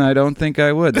 Susan, I don't think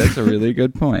I would. That's a really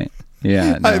good point.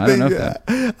 Yeah, no, I don't know if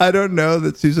that. I don't know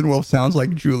that Susan Wolf sounds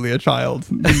like Julia Child.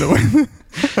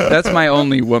 That's my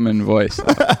only woman voice.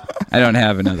 I don't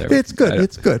have another. It's good.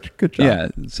 It's good. Good job. Yeah.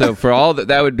 So for all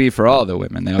that would be for all the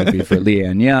women. That would be for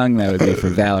Leanne Young. That would be for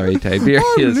Valerie Tiberius.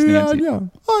 I'm Leanne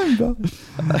Young.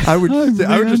 I would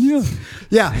just.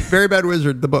 Yeah. Very Bad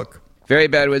Wizard, the book. Very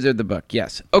Bad Wizard, the book.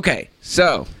 Yes. Okay.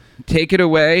 So take it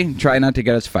away. Try not to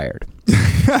get us fired.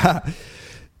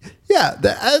 Yeah,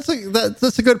 that's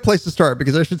a good place to start,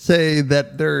 because I should say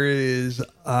that there is,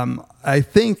 I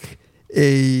think,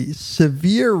 a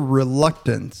severe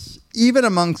reluctance, even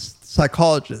amongst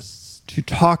psychologists, to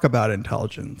talk about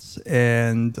intelligence.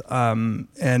 And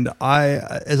I,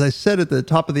 as I said at the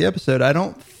top of the episode, I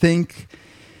don't think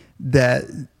that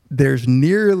there's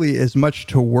nearly as much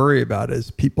to worry about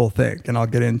as people think, and I'll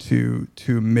get into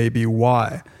maybe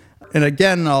why. And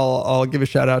again, I'll give a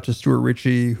shout out to Stuart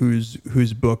Ritchie,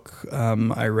 whose book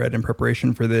I read in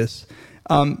preparation for this.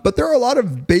 But there are a lot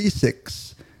of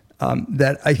basics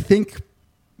that I think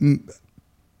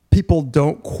people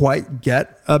don't quite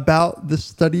get about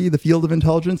the field of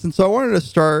intelligence. And so I wanted to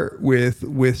start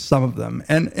with some of them.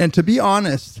 And to be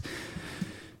honest,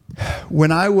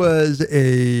 when I was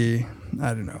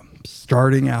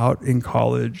starting out in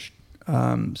college,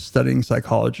 studying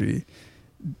psychology,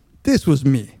 this was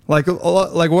me. Like a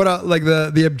lot, like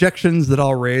the objections that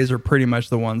I'll raise are pretty much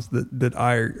the ones that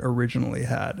I originally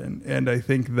had, and I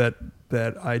think that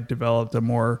I developed a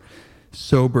more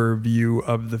sober view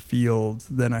of the field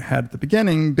than I had at the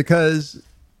beginning, because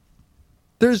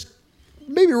there's,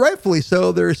 maybe rightfully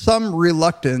so, there's some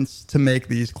reluctance to make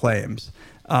these claims.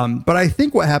 But I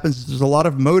think what happens is there's a lot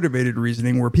of motivated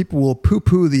reasoning where people will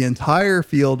poo-poo the entire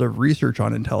field of research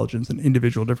on intelligence and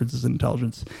individual differences in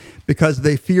intelligence because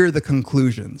they fear the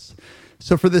conclusions.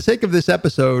 So for the sake of this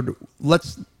episode,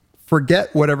 let's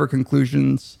forget whatever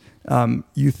conclusions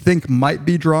you think might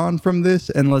be drawn from this,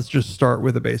 and let's just start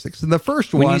with the basics. And the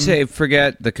first one... When you say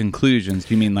forget the conclusions,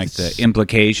 do you mean like the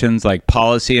implications, like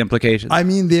policy implications? I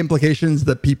mean the implications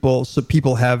that people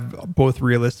have both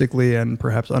realistically and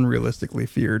perhaps unrealistically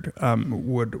feared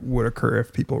would occur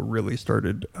if people really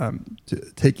started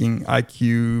taking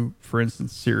IQ, for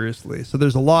instance, seriously. So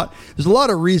there's a lot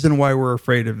of reason why we're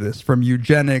afraid of this, from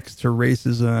eugenics to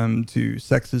racism to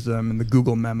sexism and the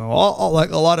Google memo, all like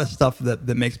a lot of stuff that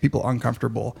makes people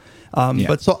uncomfortable.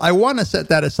 But so I want to set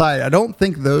that aside. I don't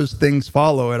think those things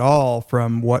follow at all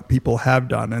from what people have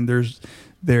done. And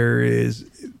there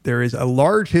is a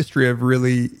large history of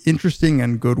really interesting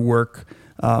and good work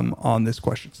on this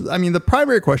question. So, I mean, the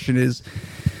primary question is,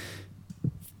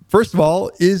 first of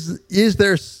all, is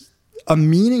there a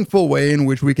meaningful way in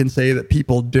which we can say that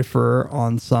people differ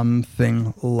on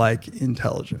something like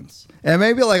intelligence? And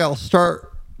maybe I'll start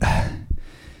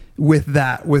with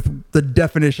the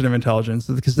definition of intelligence,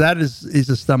 because that is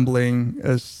a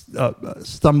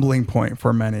stumbling point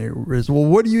for many. Is, well,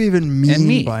 what do you even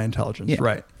mean by intelligence? Yeah.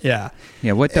 Right? Yeah.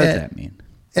 Yeah. What does that mean?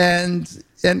 And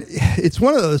it's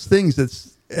one of those things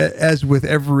that's, as with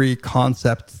every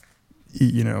concept,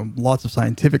 lots of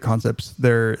scientific concepts,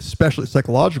 they're especially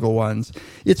psychological ones.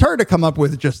 It's hard to come up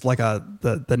with just like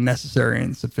the necessary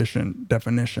and sufficient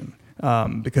definition.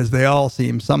 Because they all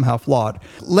seem somehow flawed.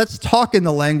 Let's talk in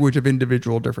the language of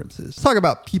individual differences. Let's talk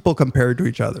about people compared to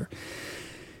each other.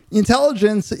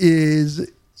 Intelligence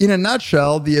is, in a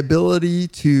nutshell, the ability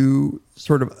to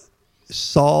sort of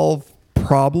solve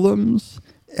problems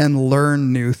and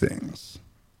learn new things,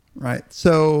 right?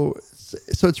 So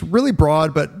it's really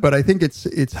broad, but I think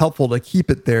it's helpful to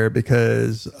keep it there,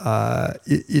 because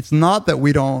it's not that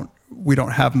we don't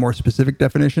have more specific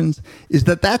definitions, is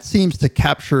that seems to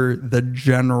capture the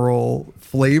general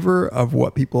flavor of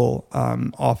what people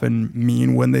often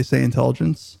mean when they say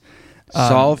intelligence.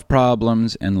 Solve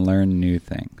problems and learn new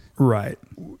things. Right.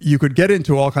 You could get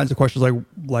into all kinds of questions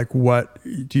like what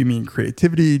do you mean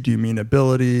creativity? Do you mean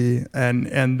ability?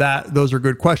 And those are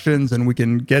good questions, and we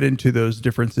can get into those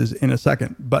differences in a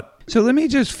second. But so let me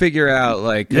just figure out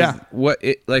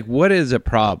what is a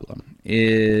problem?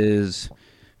 Is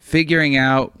figuring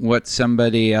out what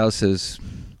somebody else is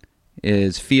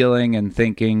feeling and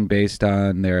thinking based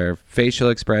on their facial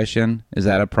expression. Is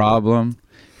that a problem?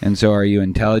 And so are you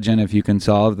intelligent if you can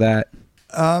solve that?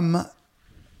 That's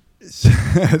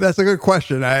a good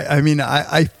question. I mean,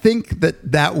 I think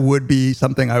that would be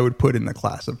something I would put in the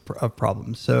class of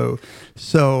problems. So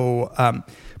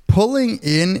pulling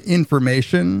in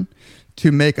information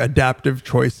to make adaptive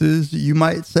choices, you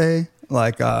might say,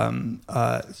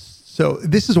 so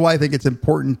this is why I think it's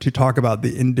important to talk about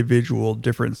the individual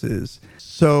differences.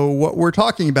 So what we're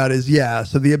talking about is,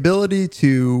 so the ability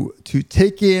to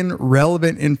take in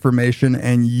relevant information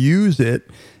and use it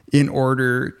in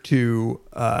order to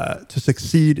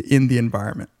succeed in the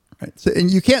environment, right? So,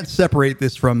 and you can't separate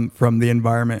this from the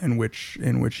environment in which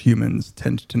humans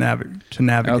tend to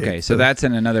navigate. Okay, so that's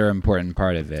another important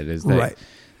part of it, is that right.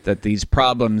 that these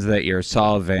problems that you're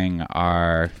solving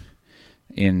are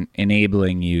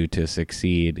enabling you to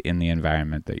succeed in the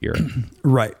environment that you're in.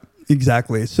 Right,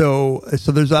 exactly. So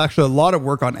there's actually a lot of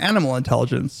work on animal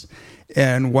intelligence,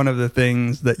 and one of the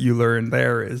things that you learn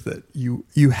there is that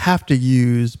you have to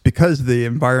use, because the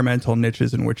environmental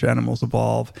niches in which animals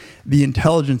evolve, the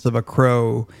intelligence of a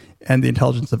crow and the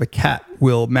intelligence of a cat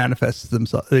will manifest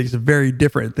themselves. It's a very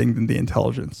different thing than the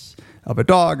intelligence of a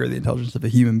dog or the intelligence of a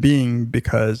human being,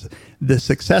 because the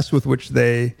success with which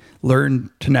they learn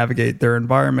to navigate their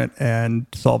environment and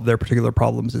solve their particular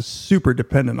problems is super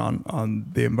dependent on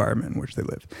the environment in which they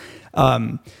live.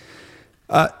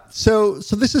 So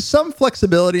this is some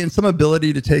flexibility and some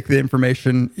ability to take the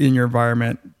information in your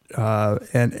environment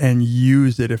and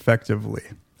use it effectively.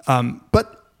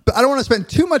 But I don't want to spend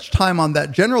too much time on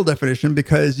that general definition,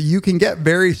 because you can get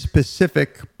very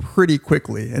specific pretty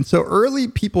quickly. And so early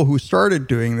people who started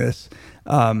doing this,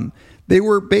 they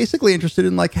were basically interested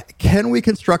in, can we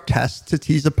construct tests to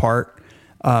tease apart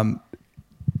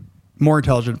more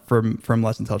intelligent from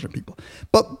less intelligent people?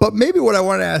 But maybe what I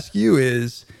want to ask you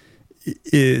is,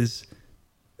 is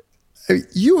do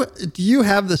you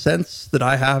have the sense that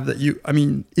I have that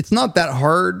it's not that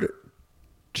hard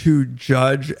to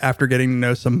judge after getting to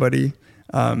know somebody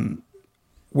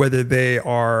whether they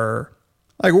are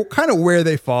like kind of where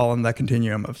they fall in that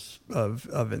continuum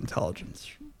of intelligence.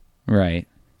 Right.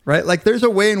 Like there's a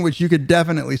way in which you could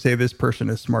definitely say this person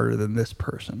is smarter than this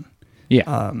person.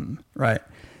 Yeah. Right.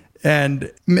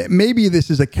 And maybe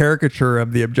this is a caricature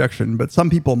of the objection, but some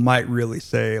people might really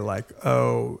say like,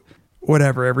 oh,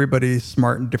 whatever, everybody's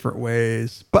smart in different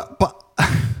ways. But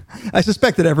I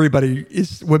suspect that everybody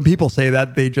is, when people say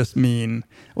that, they just mean,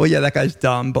 well, yeah, that guy's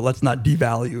dumb, but let's not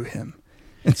devalue him.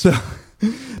 And so,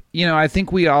 I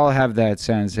think we all have that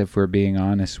sense if we're being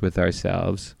honest with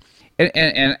ourselves.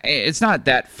 And it's not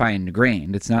that fine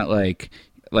grained. It's not like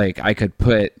I could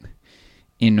put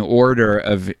in order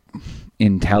of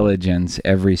intelligence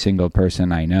every single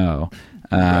person I know.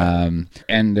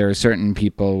 And there are certain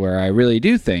people where I really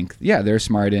do think, yeah, they're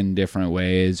smart in different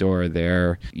ways, or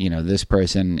they're, this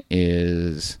person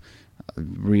is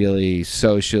really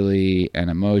socially and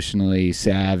emotionally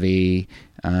savvy,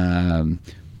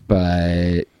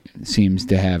 but seems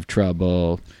to have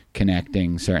trouble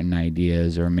connecting certain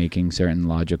ideas or making certain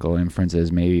logical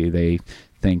inferences. Maybe they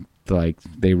think like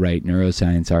they write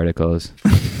neuroscience articles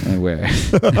where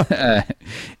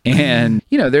and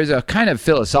there's a kind of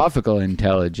philosophical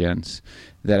intelligence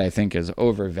that I think is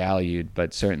overvalued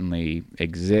but certainly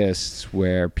exists,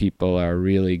 where people are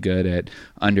really good at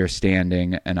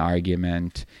understanding an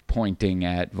argument, pointing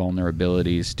at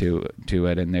vulnerabilities to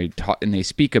it, and they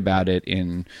speak about it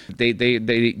in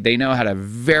they know how to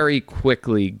very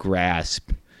quickly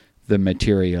grasp the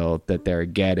material that they're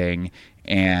getting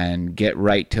and get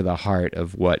right to the heart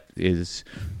of what is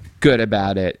good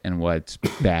about it and what's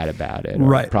bad about it,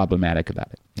 or problematic about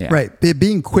it. Yeah. Right.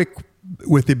 Being quick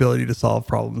with the ability to solve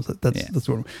problems. That's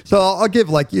what. So I'll give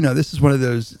this is one of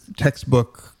those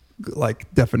textbook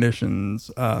definitions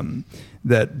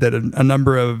that a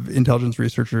number of intelligence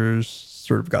researchers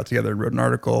sort of got together and wrote an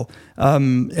article.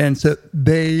 And so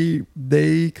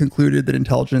they concluded that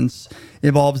intelligence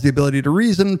involves the ability to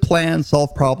reason, plan,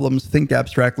 solve problems, think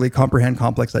abstractly, comprehend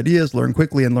complex ideas, learn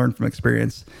quickly, and learn from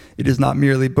experience. It is not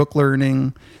merely book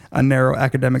learning, a narrow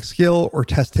academic skill, or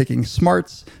test-taking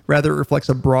smarts. Rather, it reflects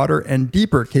a broader and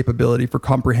deeper capability for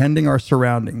comprehending our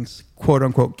surroundings,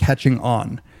 quote-unquote, catching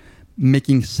on,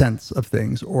 making sense of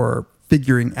things, or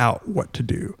figuring out what to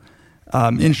do.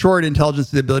 In short, intelligence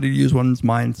is the ability to use one's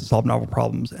mind to solve novel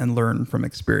problems and learn from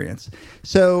experience.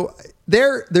 So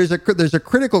there's a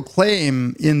critical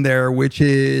claim in there, which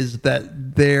is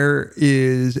that there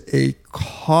is a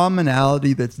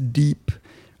commonality that's deep,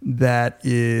 that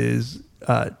is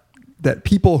that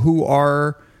people who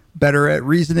are better at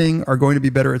reasoning are going to be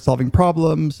better at solving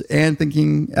problems and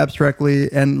thinking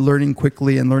abstractly and learning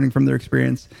quickly and learning from their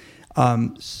experience.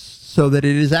 So that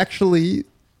it is actually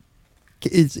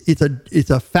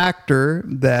it's a factor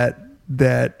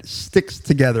that sticks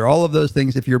together. All of those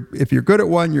things. If you're good at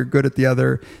one, you're good at the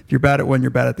other. If you're bad at one, you're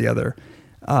bad at the other.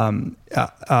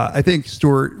 I think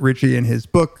Stuart Ritchie in his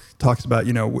book talks about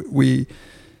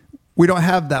we don't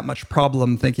have that much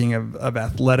problem thinking of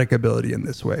athletic ability in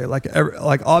this way. Like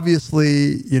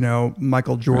obviously,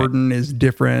 Michael Jordan is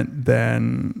different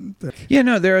than.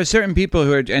 There are certain people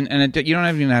who are, and you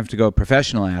don't even have to go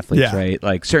professional athletes, right?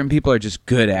 Like certain people are just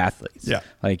good athletes. Yeah.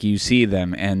 Like you see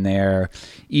them, and they're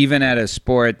even at a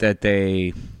sport that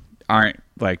they aren't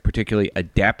like particularly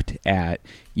adept at.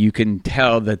 You can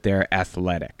tell that they're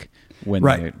athletic. When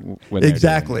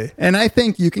exactly. And I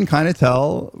think you can kind of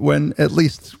tell when, at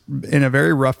least in a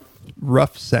very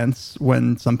rough sense,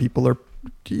 when some people are,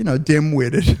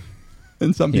 dim-witted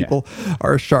and some people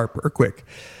are sharp or quick.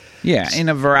 Yeah, in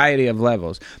a variety of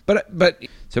levels. But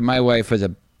so my wife was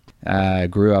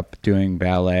grew up doing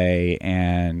ballet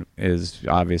and is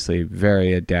obviously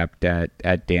very adept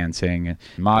at dancing,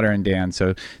 modern dance.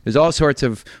 So there's all sorts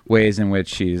of ways in which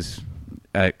she's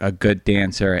a good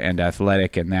dancer and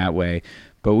athletic in that way.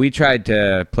 But we tried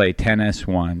to play tennis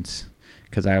once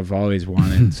because I've always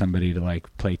wanted somebody to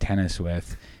play tennis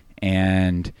with,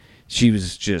 and she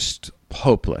was just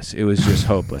hopeless. It was just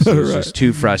hopeless. It was just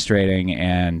too frustrating,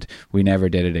 and we never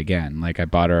did it again. I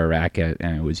bought her a racket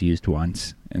and it was used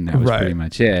once, and that was pretty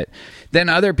much it. Then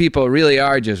other people really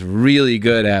are just really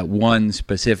good at one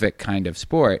specific kind of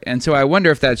sport. And so I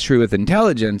wonder if that's true with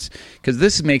intelligence, because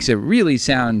this makes it really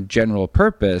sound general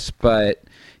purpose, but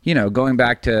going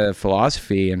back to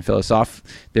philosophy and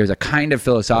there's a kind of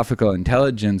philosophical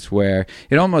intelligence where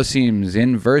it almost seems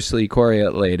inversely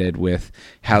correlated with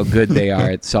how good they are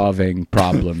at solving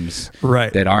problems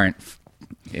that aren't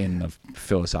in the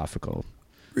philosophical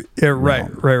Yeah,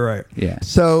 right. Yeah.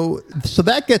 So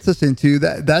that gets us into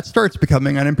that starts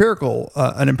becoming an empirical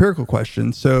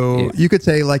question. So Yeah. you could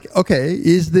say like, okay,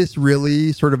 is this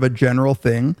really sort of a general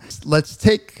thing? Let's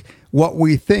take what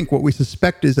we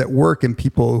suspect is at work in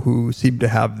people who seem to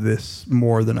have this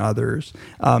more than others,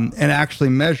 and actually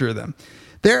measure them.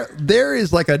 There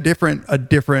is like a different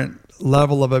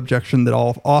level of objection that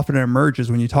often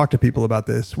emerges when you talk to people about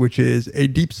this, which is a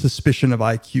deep suspicion of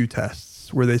IQ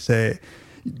tests, where they say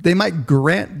they might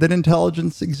grant that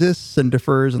intelligence exists and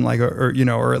differs, and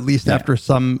or at least after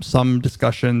some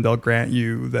discussion, they'll grant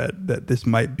you that this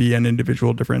might be an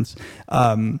individual difference.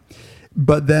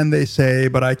 But then they say,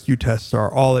 but IQ tests are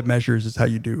all it measures is how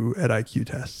you do at IQ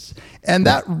tests. And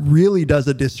that really does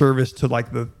a disservice to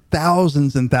like the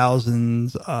thousands and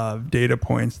thousands of data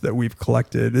points that we've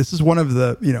collected. This is one of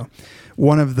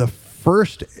the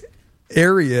first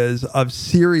areas of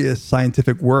serious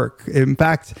scientific work. In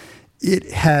fact,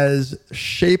 it has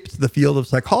shaped the field of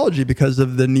psychology because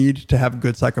of the need to have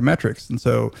good psychometrics. And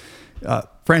so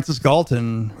Francis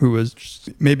Galton, who was just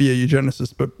maybe a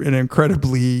eugenicist, but an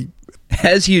incredibly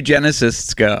As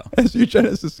eugenicists go.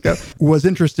 Was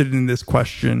interested in this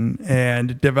question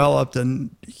and developed a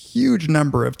huge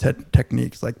number of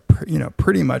techniques, like,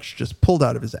 pretty much just pulled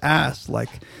out of his ass, like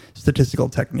statistical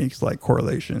techniques like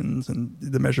correlations and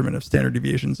the measurement of standard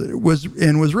deviations. It was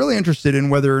really interested in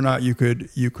whether or not you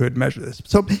could measure this.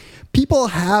 So people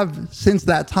have since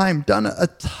that time done a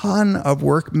ton of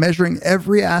work measuring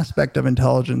every aspect of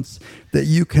intelligence that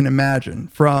you can imagine,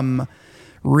 from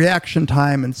reaction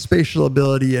time and spatial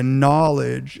ability and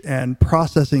knowledge and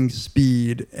processing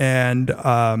speed and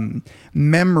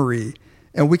memory.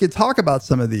 And we could talk about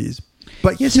some of these.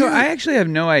 But So I actually have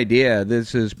no idea.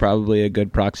 This is probably a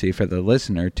good proxy for the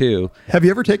listener, too. Have you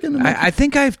ever taken an IQ? I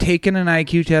think I've taken an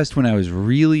IQ test when I was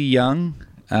really young.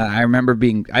 I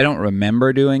don't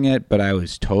remember doing it, but I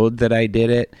was told that I did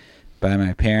it by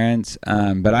my parents,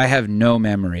 but I have no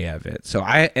memory of it. So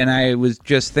I was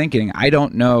just thinking, I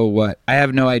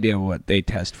have no idea what they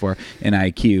test for in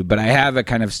IQ, but I have a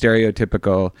kind of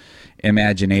stereotypical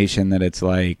imagination that it's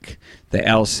like the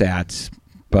LSATs,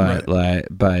 but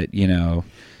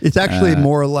it's actually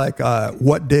more like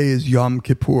what day is Yom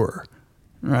Kippur,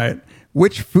 right?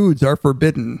 Which foods are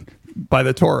forbidden by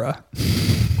the Torah?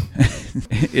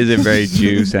 Is it very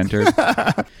Jew-centered?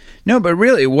 No, but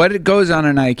really, what goes on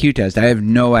an IQ test? I have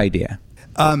no idea.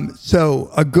 So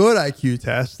a good IQ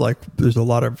test, like there's a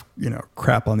lot of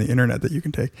crap on the internet that you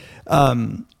can take,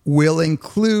 will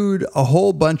include a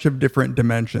whole bunch of different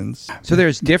dimensions. So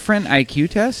there's different IQ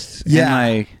tests?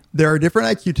 Yeah, there are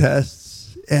different IQ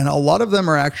tests, and a lot of them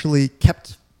are actually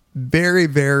kept very,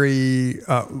 very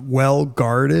well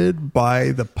guarded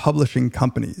by the publishing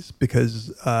companies, because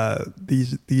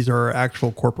these are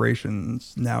actual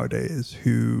corporations nowadays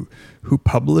who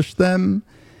publish them.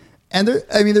 And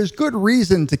there's good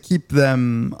reason to keep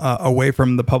them away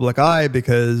from the public eye,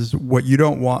 because what you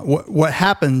don't want, what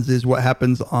happens is what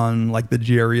happens on like the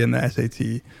GRE and the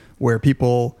SAT, where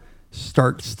people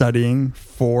start studying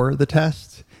for the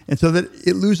test. And so that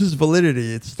it loses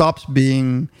validity. It stops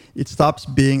being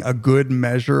a good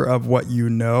measure of what you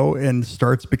know, and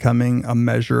starts becoming a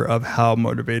measure of how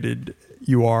motivated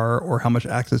you are or how much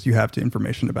access you have to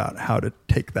information about how to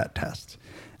take that test.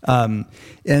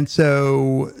 And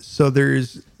so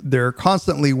they're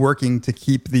constantly working to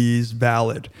keep these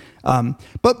valid.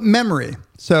 But memory.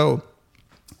 So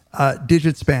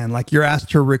digit span, like you're asked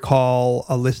to recall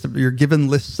you're given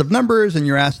lists of numbers and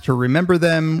you're asked to remember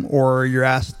them, or you're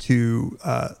asked to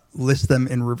list them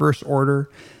in reverse order.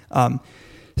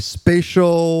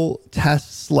 Spatial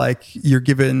tests, like you're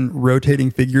given rotating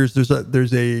figures. There's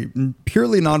a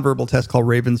purely nonverbal test called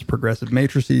Raven's progressive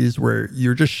matrices, where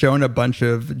you're just shown a bunch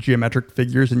of geometric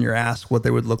figures and you're asked what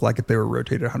they would look like if they were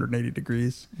rotated 180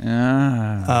 degrees.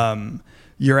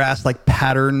 You're asked like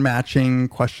pattern matching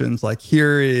questions, like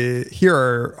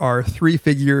here are three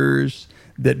figures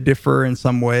that differ in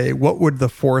some way. What would the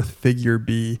fourth figure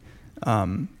be,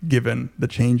 given the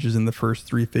changes in the first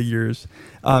three figures?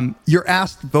 You're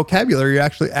asked vocabulary. You're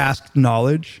actually asked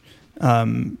knowledge,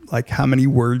 like how many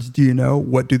words do you know?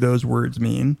 What do those words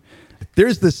mean?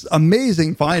 There's this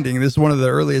amazing finding. This is one of the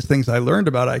earliest things I learned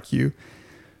about IQ.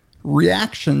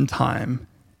 Reaction time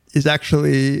is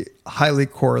actually highly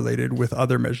correlated with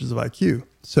other measures of IQ.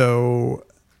 So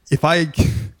if I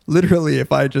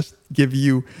just give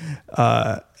you,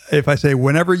 if I say,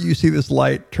 whenever you see this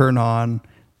light turn on,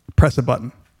 press a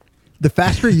button, the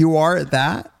faster you are at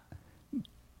that,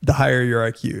 the higher your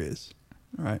IQ is.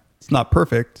 All right. It's not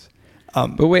perfect,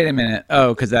 But wait a minute.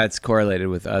 Oh, because that's correlated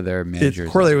with other measures.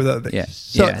 It's correlated with other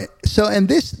things. Yeah. And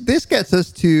this gets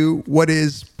us to what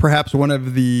is perhaps one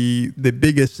of the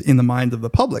biggest in the minds of the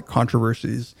public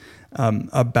controversies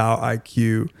about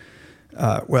IQ.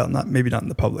 Well, maybe not in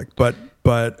the public, but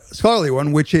scholarly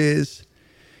one, which is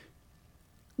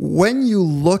when you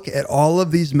look at all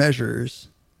of these measures,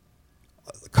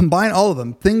 combine all of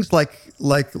them, things like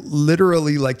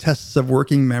literally like tests of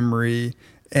working memory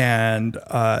and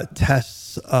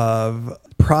tests of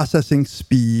processing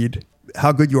speed,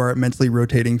 how good you are at mentally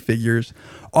rotating figures,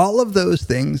 all of those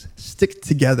things stick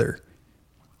together,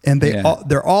 and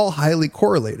they're all highly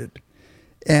correlated.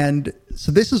 And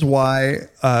so this is why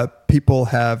people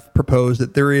have proposed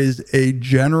that there is a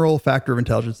general factor of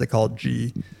intelligence they call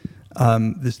G,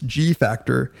 this G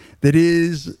factor that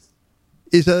is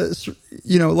a,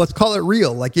 let's call it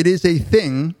real. Like it is a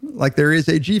thing, like there is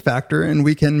a G factor, and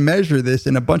we can measure this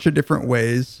in a bunch of different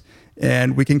ways,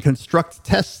 and we can construct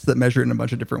tests that measure it in a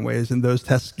bunch of different ways, and those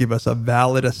tests give us a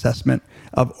valid assessment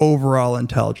of overall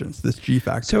intelligence, this G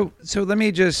factor. So let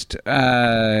me just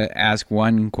ask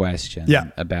one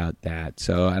question about that.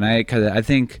 So, because I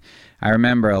think I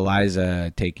remember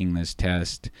Eliza taking this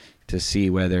test to see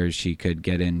whether she could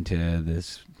get into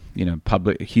this,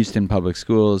 Houston public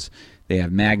schools. They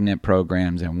have magnet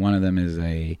programs, and one of them is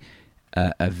a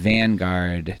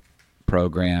Vanguard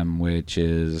program, which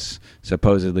is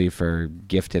supposedly for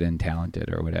gifted and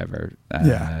talented or whatever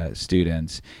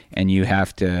students. And you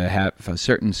have to have a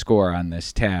certain score on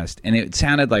this test. And it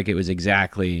sounded like it was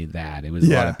exactly that. It was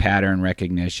a lot of pattern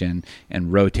recognition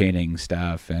and rotating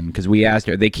stuff. And because we asked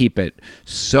her, they keep it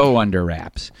so under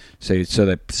wraps, so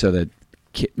that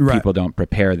people don't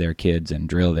prepare their kids and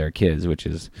drill their kids, which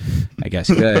is, I guess,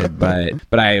 good.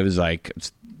 but I was like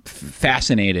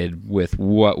fascinated with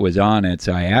what was on it,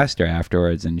 so I asked her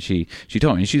afterwards, and she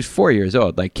told me she's 4 years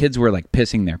old. Like kids were like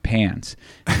pissing their pants,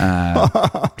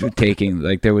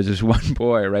 there was this one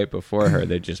boy right before her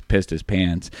that just pissed his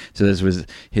pants. So this was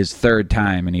his third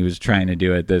time, and he was trying to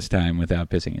do it this time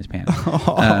without pissing his pants.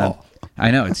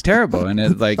 I know, it's terrible, and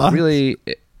it really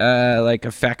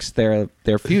affects their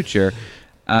future.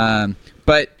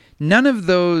 But none of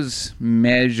those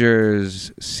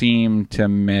measures seem to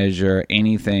measure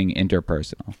anything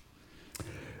interpersonal.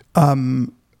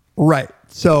 Right.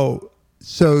 So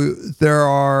you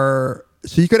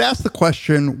could ask the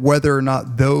question whether or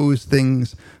not those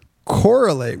things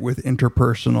correlate with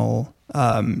interpersonal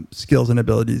skills and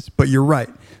abilities. But you're right.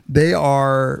 They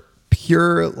are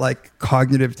pure like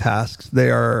cognitive tasks.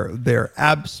 They're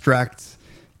abstract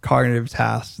cognitive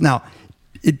tasks. Now,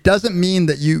 it doesn't mean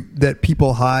that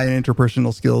people high in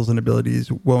interpersonal skills and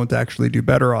abilities won't actually do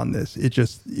better on this. It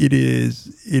is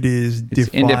it's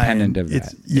independent of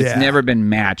that. It's never been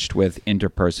matched with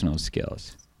interpersonal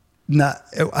skills. Not,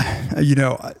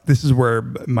 this is where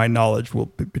my knowledge will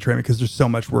betray me because there's so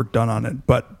much work done on it.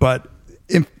 But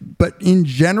in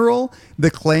general, the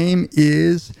claim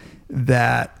is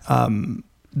that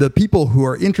the people who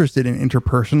are interested in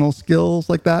interpersonal skills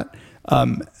like that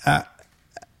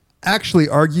actually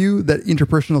argue that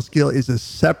interpersonal skill is a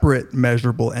separate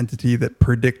measurable entity that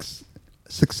predicts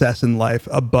success in life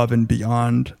above and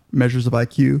beyond measures of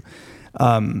IQ.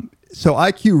 So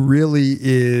IQ really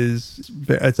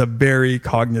it's a very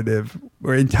cognitive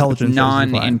or intelligence.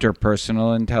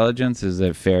 Non-interpersonal intelligence, is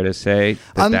it fair to say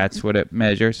that that's what it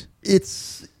measures?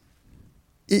 It's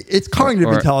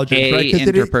cognitive intelligence, right?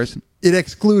 Because it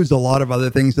excludes a lot of other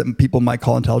things that people might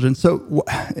call intelligence. So,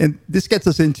 and this gets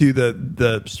us into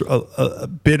a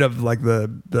bit of like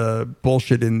the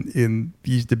bullshit in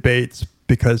these debates,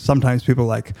 because sometimes people are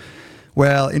like,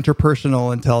 well,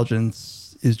 interpersonal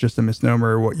intelligence is just a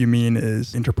misnomer. What you mean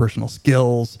is interpersonal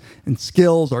skills, and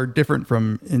skills are different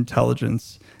from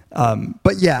intelligence.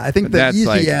 But yeah, I think the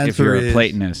easy answer if you're is a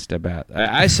Platonist about.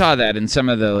 I saw that in some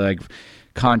of the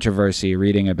controversy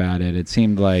reading about it. It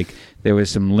seemed like there was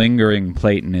some lingering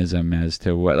Platonism as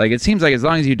to what, it seems like as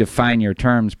long as you define your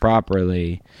terms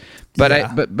properly,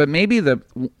 but maybe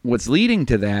what's leading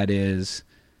to that is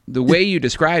the way you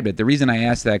described it. The reason I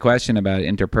asked that question about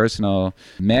interpersonal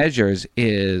measures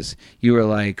is you were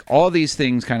like, all these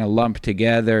things kind of lumped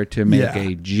together to make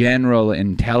a general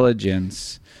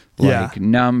intelligence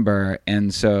number,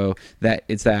 and so that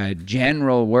it's that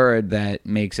general word that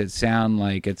makes it sound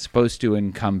like it's supposed to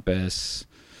encompass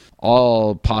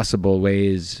all possible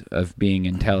ways of being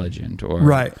intelligent, or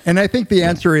right. And I think the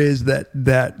answer is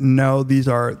that no, these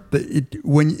are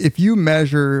if you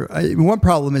measure. One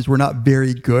problem is we're not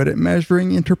very good at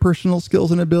measuring interpersonal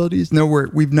skills and abilities.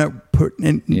 We've not put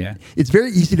in. Yeah. It's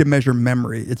very easy to measure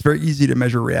memory. It's very easy to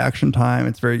measure reaction time.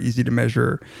 It's very easy to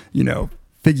measure,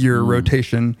 figure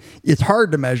rotation. It's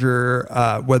hard to measure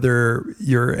whether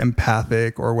you're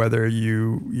empathic or whether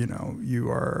you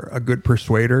are a good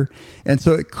persuader. And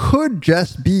so it could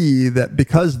just be that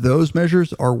because those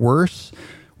measures are worse,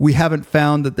 we haven't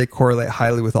found that they correlate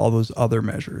highly with all those other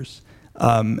measures.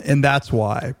 And that's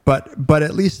why. But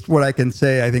at least what I can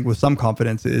say, I think with some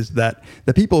confidence, is that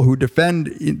the people who defend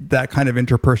that kind of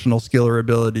interpersonal skill or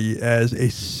ability as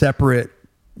a separate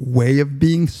way of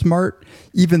being smart,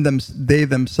 even they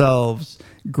themselves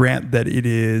grant that it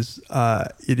is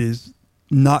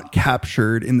not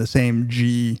captured in the same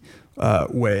G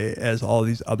way as all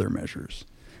these other measures.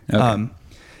 Okay.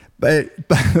 But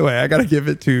by the way, I got to give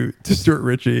it to Stuart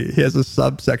Ritchie. He has a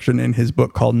subsection in his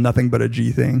book called "Nothing But a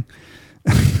G Thing."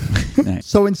 Nice.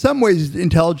 So in some ways,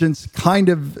 intelligence kind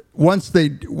of once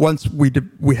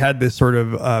we had this sort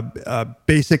of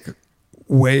basic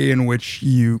way in which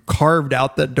you carved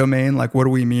out that domain, like what do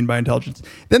we mean by intelligence?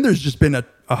 Then there's just been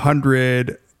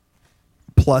 100+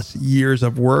 years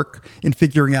of work in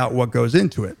figuring out what goes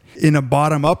into it. In a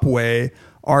bottom-up way,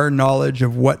 our knowledge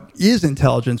of what is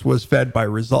intelligence was fed by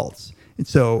results. And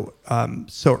so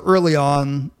early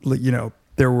on,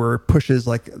 there were pushes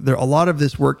a lot of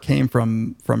this work came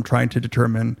from trying to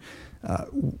determine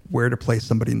where to place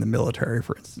somebody in the military,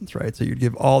 for instance, right? So you'd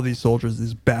give all these soldiers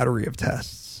this battery of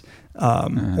tests.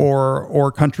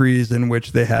 Or countries in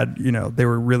which they had, they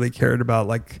were really cared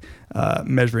about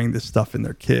measuring this stuff in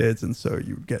their kids. And so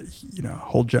you get, a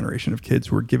whole generation of kids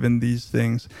who were given these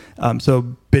things. So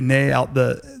Binet,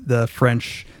 the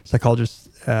French psychologist,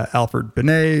 Alfred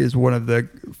Binet is one of the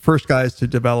first guys to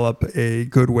develop a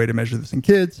good way to measure this in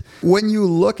kids. When you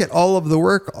look at all of the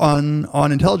work on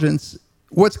intelligence,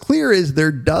 what's clear is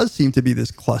there does seem to be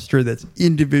this cluster that's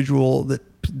individual,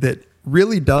 that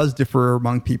really does differ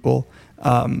among people,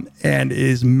 and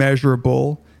is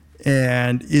measurable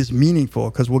and is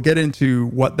meaningful, because we'll get into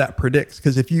what that predicts.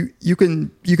 Because if you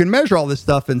can measure all this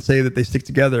stuff and say that they stick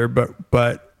together,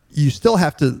 but you still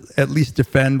have to at least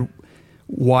defend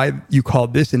why you call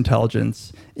this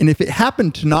intelligence. And if it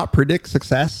happened to not predict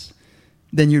success,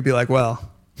 then you'd be like,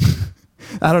 well,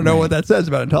 I don't know what that says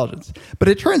about intelligence. But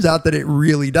it turns out that it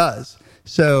really does.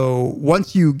 So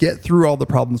once you get through all the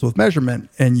problems with measurement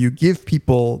and you give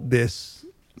people this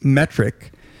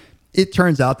metric, it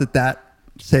turns out that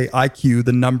say IQ,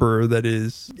 the number that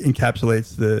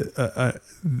encapsulates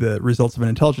the results of an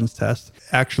intelligence test,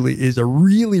 actually is a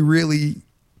really, really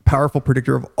powerful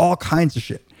predictor of all kinds of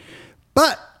shit.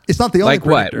 But it's not the only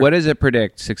predictor. What does it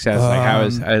predict success? How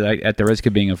is, at the risk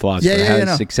of being a philosopher, how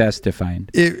is success defined?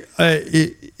 It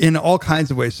in all kinds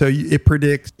of ways. So it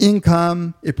predicts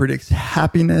income, it predicts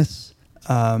happiness,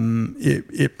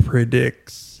 it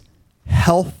predicts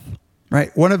health.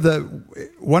 Right. One of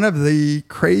the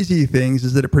crazy things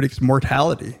is that it predicts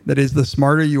mortality. That is, the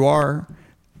smarter you are,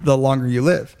 the longer you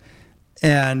live.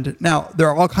 And now there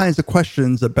are all kinds of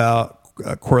questions about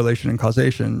correlation and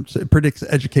causation. So it predicts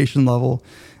education level.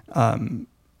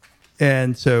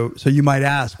 And so you might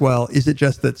ask, well, is it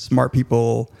just that smart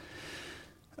people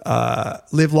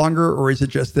live longer, or is it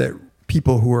just that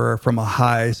people who are from a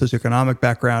high socioeconomic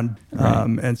background,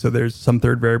 and so there's some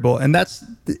third variable, and that's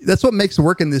what makes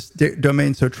work in this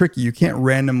domain so tricky. You can't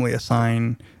randomly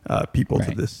assign people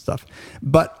to this stuff.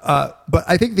 But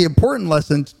I think the important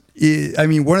lesson is,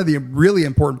 one of the really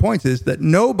important points is that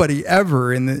nobody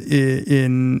ever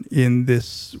in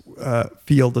this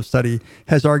field of study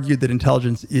has argued that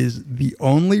intelligence is the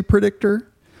only predictor,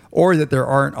 or that there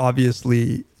aren't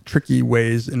obviously tricky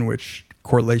ways in which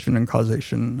correlation and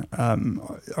causation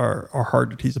are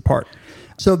hard to tease apart.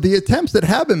 So the attempts that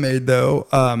have been made, though,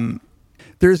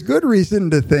 there's good reason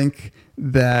to think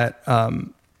that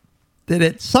that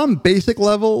at some basic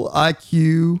level,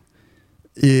 IQ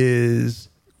is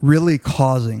really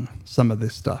causing some of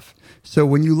this stuff. So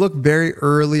when you look very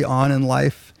early on in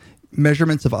life,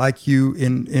 measurements of IQ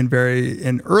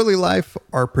in early life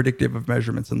are predictive of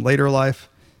measurements in later life.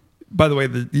 By the way,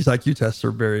 these IQ tests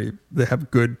they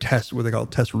have good test, what they call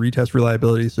test retest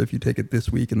reliability. So if you take it this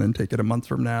week and then take it a month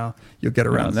from now, you'll get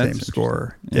around the same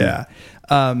score. Yeah.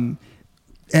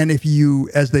 And if you,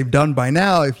 as they've done by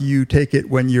now, if you take it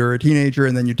when you're a teenager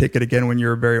and then you take it again when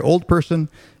you're a very old person,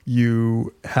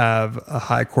 you have a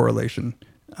high correlation.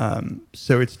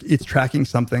 So it's tracking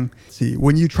something. See,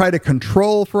 when you try to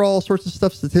control for all sorts of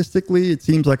stuff statistically, it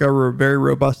seems like a very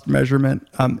robust measurement.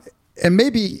 And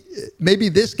maybe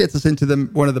this gets us into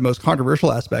one of the most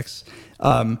controversial aspects,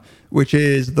 which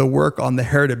is the work on the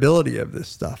heritability of this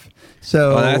stuff.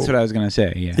 So that's what I was going to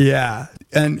say. Yeah. Yeah.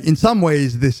 And in some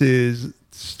ways, this is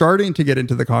starting to get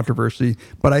into the controversy.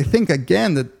 But I think,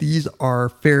 again, that these are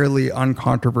fairly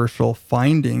uncontroversial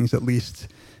findings, at least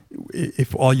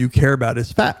if all you care about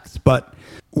is facts. But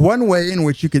one way in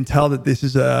which you can tell that this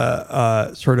is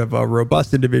a sort of a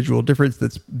robust individual difference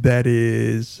that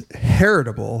is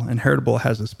heritable, and heritable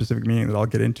has a specific meaning that I'll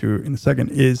get into in a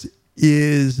second,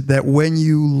 is that when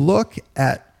you look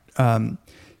at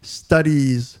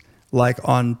studies like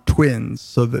on twins,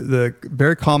 so the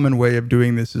very common way of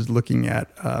doing this is looking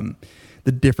at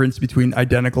the difference between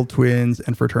identical twins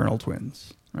and fraternal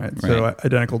twins, right? So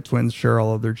identical twins share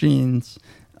all of their genes.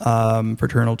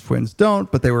 Fraternal twins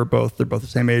don't, but they're both the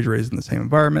same age, raised in the same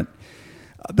environment.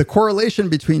 The correlation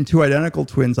between two identical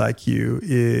twins' IQ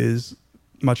is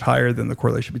much higher than the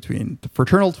correlation between the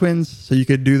fraternal twins. So you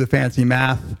could do the fancy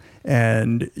math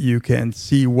and you can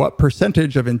see what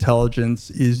percentage of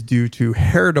intelligence is due to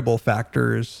heritable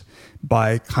factors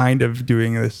by kind of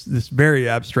doing this very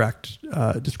abstract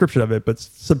description of it, but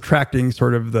subtracting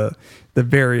sort of the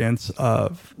variance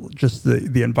of just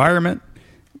the environment,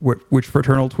 which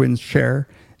fraternal twins share,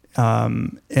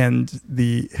 and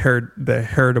the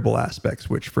heritable aspects,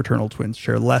 which fraternal twins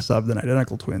share less of than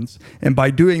identical twins. And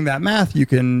by doing that math, you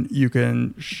can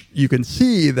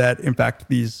see that in fact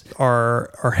these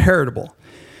are heritable.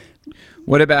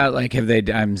 What about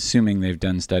I'm assuming they've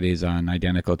done studies on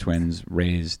identical twins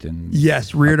raised and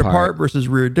reared apart versus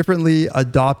reared differently,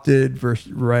 adopted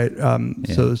versus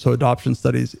so adoption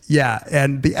studies,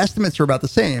 and the estimates are about the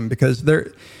same, because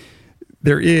there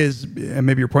is, and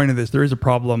maybe you're pointing to this, there is a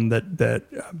problem that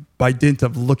by dint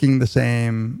of looking the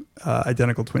same,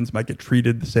 identical twins might get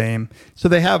treated the same. So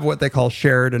they have what they call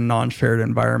shared and non-shared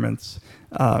environments.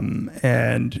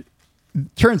 And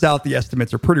turns out the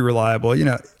estimates are pretty reliable.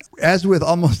 As with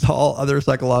almost all other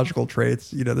psychological traits,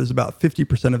 there's about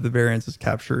 50% of the variance is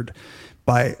captured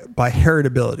by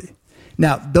heritability.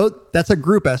 Now, that's a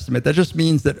group estimate. That just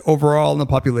means that overall in the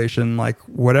population, like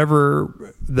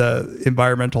whatever the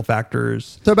environmental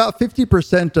factors, so about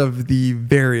 50% of the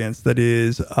variance, that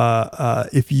is,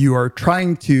 if you are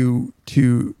trying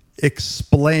to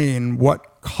explain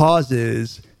what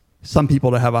causes some people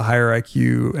to have a higher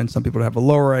IQ and some people to have a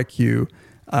lower IQ,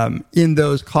 in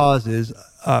those causes,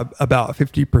 about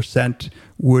 50%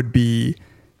 would be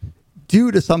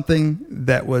due to something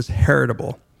that was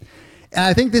heritable. And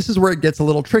I think this is where it gets a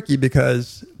little tricky,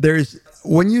 because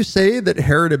when you say that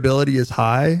heritability is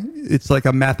high, it's like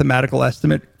a mathematical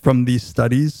estimate from these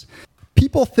studies.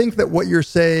 People think that what you're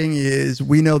saying is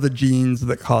we know the genes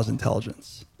that cause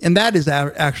intelligence. And that is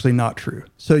actually not true.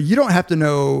 So you don't have to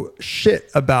know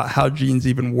shit about how genes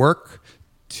even work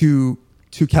to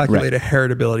calculate a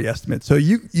heritability estimate. So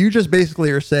you just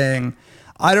basically are saying,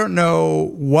 I don't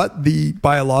know what the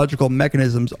biological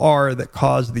mechanisms are that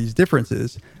cause these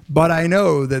differences, but I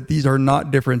know that these are not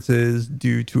differences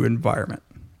due to environment,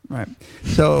 right?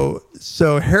 So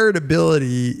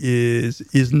heritability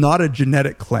is not a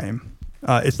genetic claim.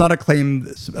 It's not a claim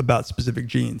about specific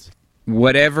genes.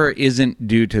 Whatever isn't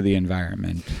due to the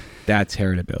environment, that's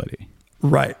heritability.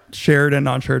 Right. Shared and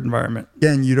non-shared environment.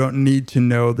 Again, you don't need to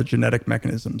know the genetic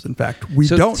mechanisms. In fact, we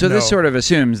don't know. So this sort of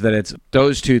assumes that it's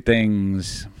those two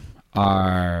things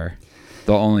are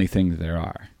the only things there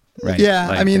are, right? Yeah.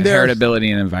 Like I mean,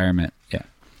 heritability and environment. Yeah.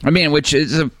 I mean, which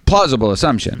is a plausible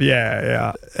assumption.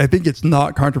 Yeah. I think it's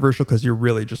not controversial because you're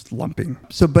really just lumping.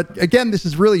 So, but again, this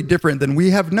is really different than we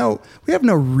have no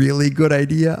really good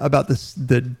idea about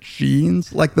the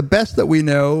genes. Like the best that we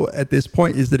know at this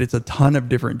point is that it's a ton of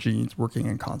different genes working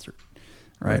in concert,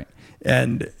 right?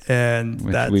 And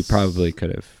which that's, we probably could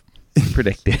have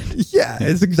predicted. Yeah,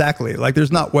 it's exactly like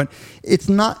there's not one. It's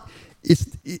not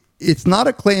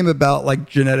a claim about like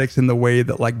genetics in the way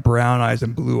that like brown eyes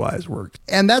and blue eyes work.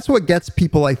 And that's what gets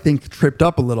people, I think, tripped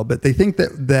up a little bit. They think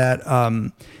that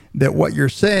what you're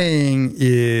saying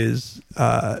is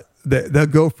that they'll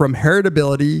go from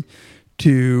heritability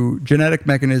to genetic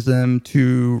mechanism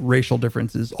to racial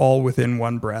differences all within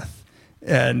one breath.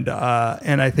 And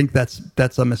I think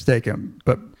that's a mistake.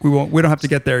 But we don't have to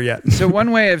get there yet. So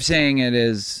one way of saying it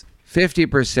is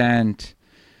 50%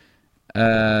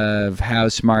 of how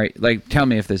smart, like, tell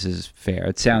me if this is fair.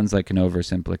 It sounds like an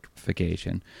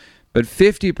oversimplification, but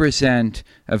 50%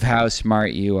 of how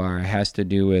smart you are has to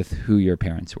do with who your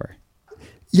parents were.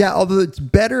 Yeah, although it's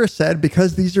better said,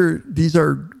 because these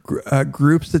are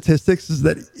group statistics, is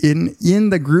that in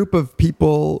the group of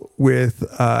people with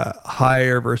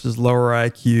higher versus lower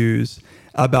IQs,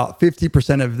 about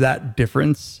 50% of that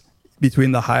difference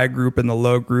between the high group and the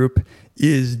low group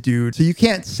is due. So you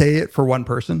can't say it for one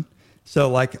person. So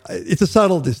like it's a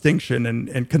subtle distinction,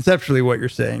 and conceptually what you're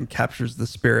saying captures the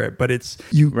spirit, but it's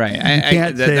right.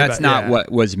 That's not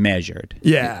what was measured.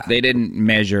 Yeah, they didn't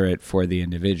measure it for the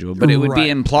individual, but it would be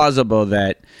implausible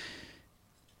that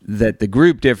that the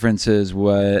group differences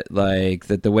was like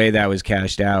that the way that was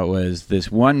cashed out was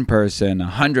this one person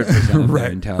 100% of Right,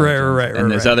 their intelligence, right, and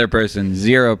this right. other person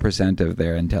 0% of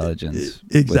their intelligence. was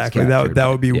Exactly. captured. That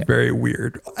would be Yeah. very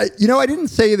weird. I didn't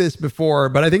say this before,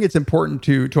 but I think it's important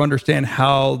to understand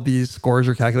how these scores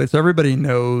are calculated. So everybody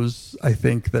knows, I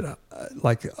think, that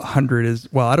like 100 is,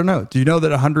 well, I don't know. Do you know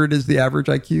that 100 is the average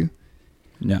IQ?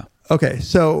 No. Okay,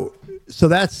 so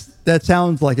that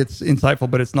sounds like it's insightful,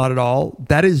 but it's not at all.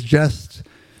 That is just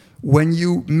when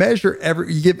you measure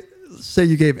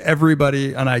you gave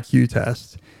everybody an IQ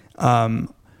test.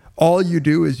 All you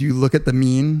do is you look at the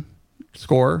mean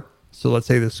score. So let's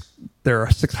say there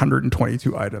are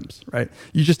 622 items, right?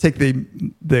 You just take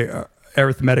the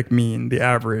arithmetic mean, the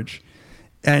average,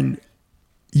 and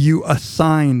you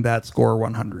assign that score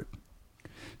 100.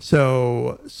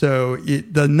 So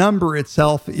the number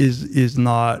itself is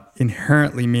not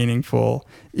inherently meaningful.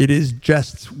 It is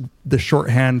just the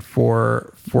shorthand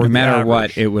for No the matter average.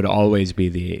 what, it would always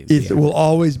be It will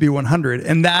always be 100,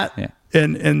 and that Yeah.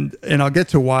 and I'll get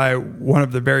to why one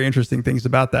of the very interesting things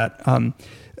about that.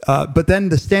 But then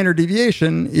the standard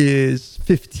deviation is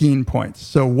 15 points.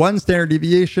 So one standard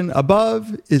deviation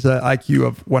above is an IQ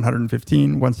of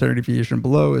 115. One standard deviation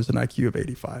below is an IQ of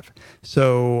 85.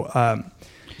 So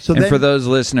And then, for those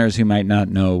listeners who might not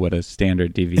know what a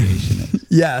standard deviation is,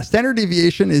 yeah, standard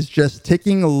deviation is just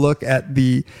taking a look at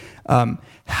the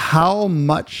how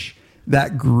much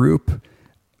that group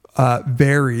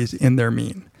varies in their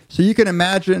mean. So you can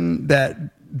imagine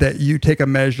that you take a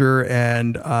measure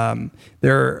and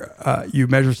you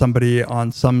measure somebody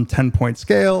on some 10-point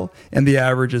scale and the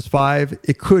average is 5.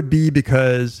 It could be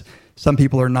because some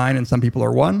people are 9 and some people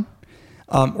are 1.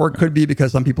 Or it could be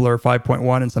because some people are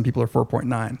 5.1 and some people are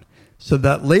 4.9. So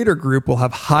that later group will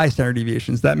have high standard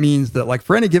deviations. That means that, like,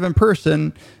 for any given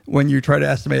person, when you try to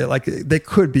estimate it, like they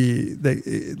could be,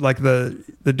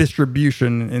 the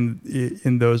distribution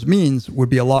in those means would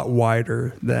be a lot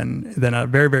wider than a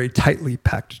very, very tightly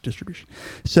packed distribution.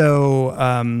 So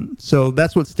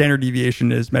that's what standard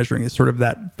deviation is measuring, is sort of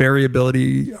that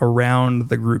variability around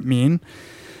the group mean.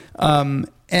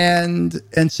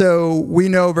 And so we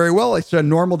know very well, like, it's a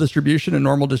normal distribution, and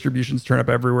normal distributions turn up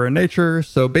everywhere in nature.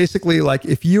 So basically, like,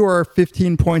 if you are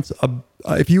 15 points,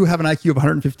 if you have an IQ of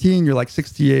 115, you're like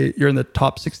 68, you're in the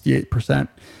top 68%.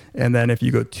 And then if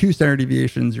you go 2 standard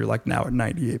deviations, you're like now at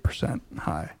 98%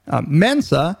 high.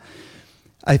 Mensa,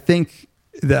 I think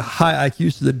the high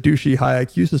IQ, so the douchey high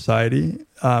IQ society,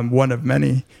 one of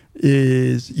many,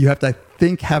 is you have to, I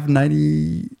think, have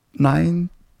 99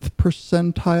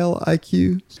 percentile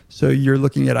IQ. So you're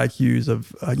looking at IQs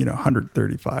of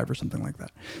 135 or something like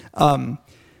that.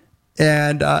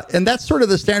 And that's sort of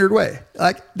the standard way.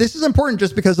 Like, this is important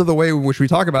just because of the way in which we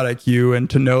talk about IQ, and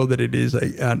to know that it is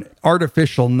an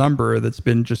artificial number that's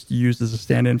been just used as a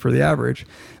stand-in for the average.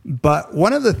 But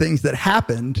one of the things that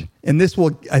happened, and this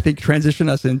will, I think, transition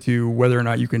us into whether or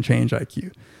not you can change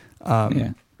IQ,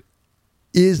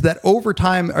 is that over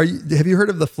time, have you heard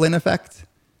of the Flynn effect?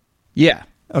 yeah,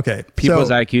 Okay. people's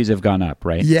IQs have gone up,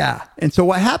 right? Yeah. And so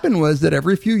what happened was that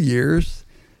every few years,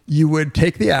 you would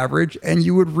take the average and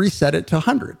you would reset it to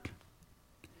 100.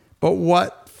 But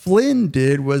what Flynn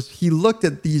did was he looked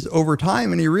at these over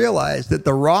time and he realized that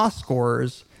the raw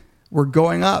scores were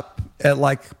going up at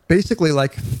basically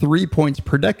 3 points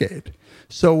per decade.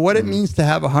 So what it means to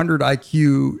have 100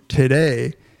 IQ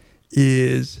today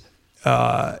is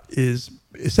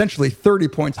essentially 30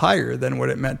 points higher than what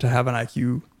it meant to have an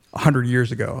IQ 100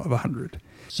 years ago of 100.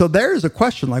 So there's a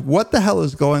question, like, what the hell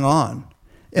is going on?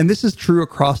 And this is true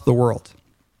across the world.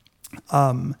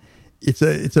 It's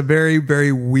a very,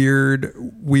 very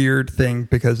weird thing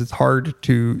because it's hard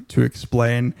to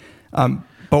explain.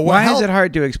 But Why is it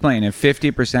hard to explain? If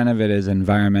 50% of it is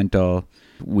environmental,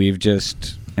 we've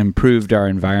just improved our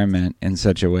environment in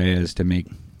such a way as to make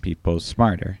people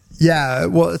smarter. Yeah,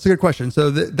 well, it's a good question.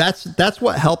 So that's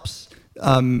what helps.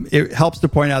 It helps to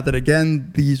point out that,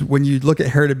 again, when you look at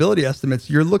heritability estimates,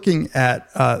 you're looking at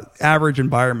average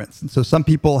environments. And so some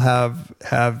people have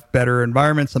better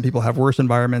environments, some people have worse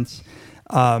environments,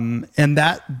 and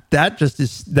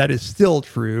that is still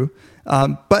true.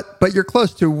 But you're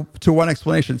close to one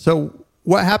explanation. So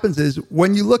what happens is,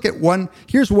 when you look at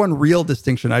here's one real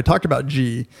distinction. I talked about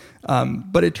G,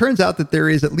 but it turns out that there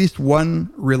is at least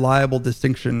one reliable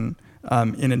distinction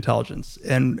in intelligence,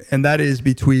 and that is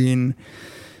between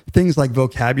things like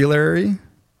vocabulary,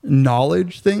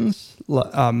 knowledge things.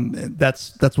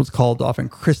 That's what's called often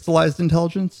crystallized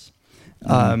intelligence,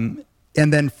 and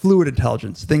then fluid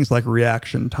intelligence, things like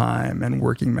reaction time and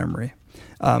working memory,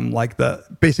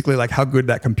 basically how good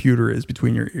that computer is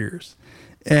between your ears.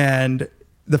 And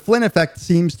the Flynn effect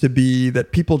seems to be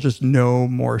that people just know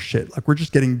more shit. Like we're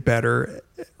just getting better,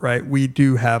 right? We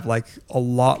do have like a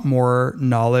lot more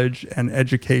knowledge and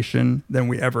education than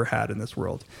we ever had in this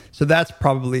world. So that's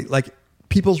probably like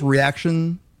people's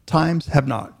reaction times have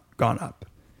not gone up.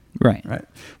 Right. Right.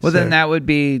 Well, So- then that would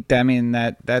be, I mean,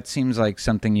 that seems like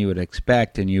something you would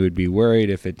expect, and you would be worried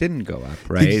if it didn't go up,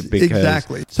 right?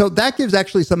 Exactly. So that gives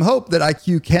actually some hope that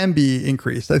IQ can be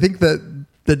increased. I think that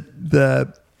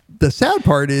the sad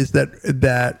part is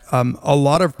that a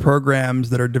lot of programs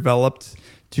that are developed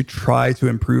to try to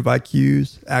improve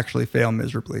IQs actually fail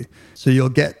miserably. So you'll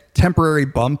get temporary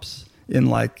bumps in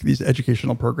like these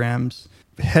educational programs.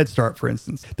 Head Start, for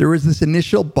instance, there was this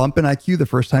initial bump in IQ the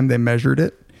first time they measured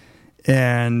it.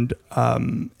 And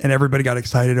everybody got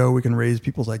excited. Oh, we can raise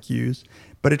people's IQs,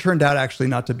 but it turned out actually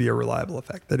not to be a reliable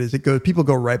effect. That is, people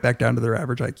go right back down to their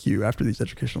average IQ after these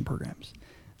educational programs.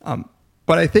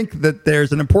 But I think that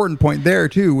there's an important point there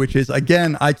too, which is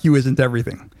again, IQ isn't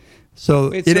everything.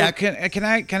 So Wait, it so can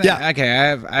I? Yeah. Okay,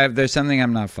 I have. There's something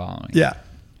I'm not following. yeah.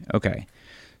 Okay.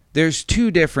 There's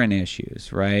two different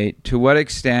issues, right? To what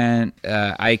extent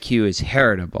IQ is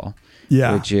heritable?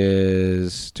 Yeah. Which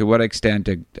is to what extent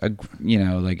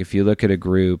like if you look at a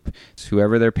group,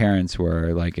 whoever their parents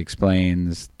were, like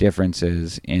explains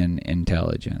differences in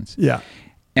intelligence. Yeah.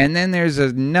 And then there's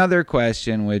another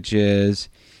question, which is,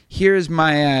 here's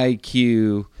my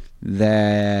IQ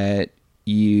that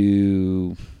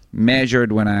you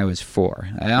measured when I was 4.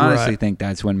 I honestly Right. think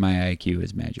that's when my IQ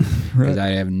is measured, because I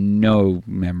have no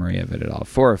memory of it at all.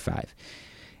 4 or 5.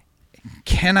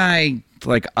 Can I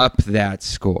like up that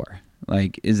score?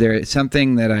 Like, is there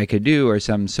something that I could do or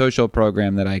some social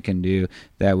program that I can do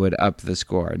that would up the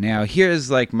score? Now, here's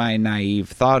like my naive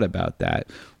thought about that.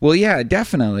 Well, yeah,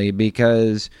 definitely,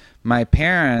 because my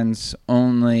parents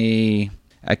only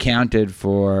accounted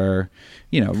for,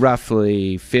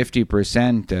 roughly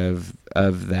 50%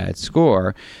 of that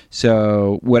score.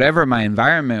 So whatever my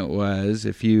environment was,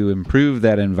 if you improve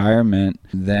that environment,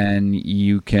 then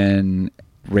you can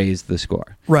raise the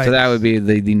score. Right. So that would be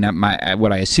my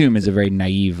what I assume is a very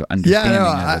naive understanding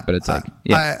of it. But it's like,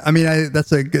 yeah. I mean,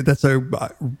 that's a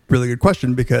really good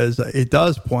question, because it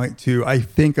does point to, I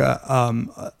think,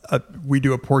 we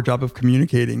do a poor job of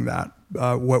communicating that,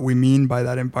 what we mean by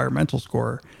that environmental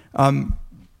score.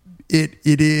 It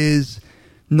is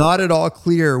not at all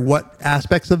clear what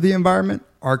aspects of the environment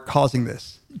are causing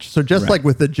this. So just like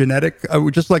with the genetic,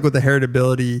 just like with the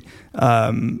heritability,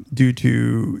 due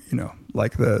to,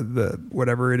 like the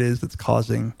whatever it is that's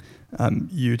causing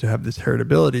you to have this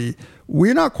heritability,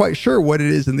 we're not quite sure what it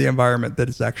is in the environment that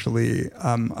is actually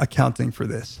accounting for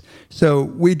this. So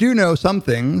we do know some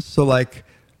things. So like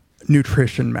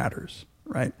nutrition matters,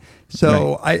 right?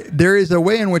 So there is a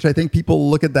way in which I think people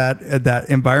look at that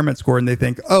environment score and they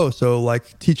think, oh, so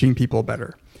like teaching people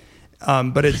better.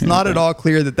 But it's not at all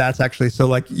clear that that's actually so.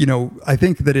 Like, I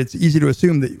think that it's easy to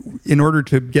assume that in order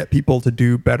to get people to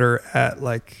do better at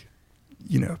like,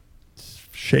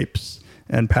 shapes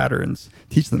and patterns,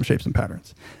 teach them shapes and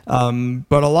patterns.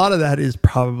 But a lot of that is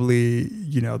probably,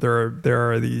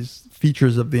 there are these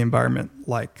features of the environment,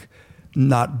 like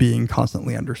not being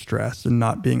constantly under stress and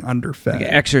not being underfed.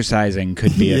 Like exercising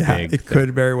could be a big it thing.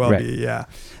 could very well Right. be. Yeah.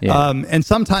 Yeah. And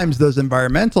sometimes those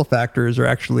environmental factors are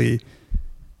actually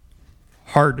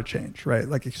hard to change, right?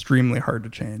 Like extremely hard to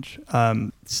change.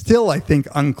 Still, I think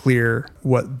unclear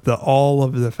what all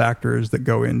of the factors that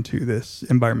go into this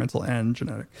environmental and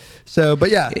genetic. So, but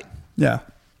yeah.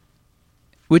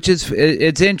 Which is,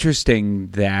 it's interesting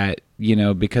that,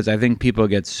 because I think people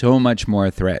get so much more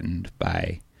threatened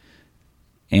by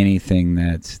anything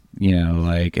that's,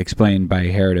 like explained by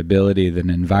heritability than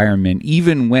environment,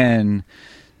 even when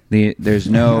there's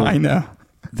no, I know.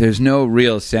 there's no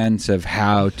real sense of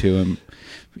how to,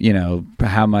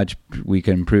 how much we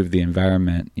can improve the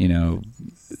environment,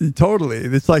 Totally.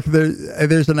 It's like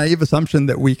there's a naive assumption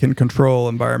that we can control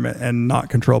environment and not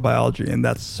control biology. And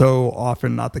that's so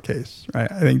often not the case,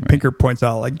 right? I think Pinker points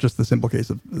out like just the simple case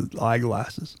of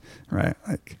eyeglasses, right?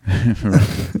 Like,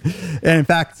 and in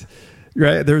fact,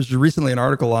 right, there's recently an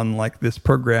article on like this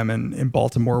program in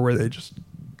Baltimore where they just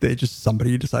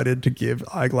somebody decided to give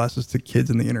eyeglasses to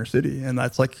kids in the inner city, and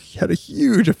that's like had a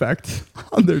huge effect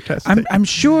on their testing. I'm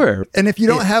sure. And if you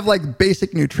don't have like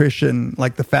basic nutrition,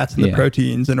 like the fats and the Yeah.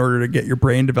 proteins, in order to get your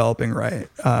brain developing right,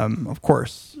 of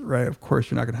course, you're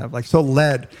not going to have so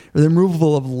lead. The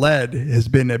removal of lead has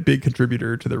been a big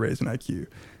contributor to the raise in IQ.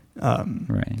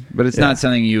 Right. But it's not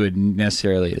something you would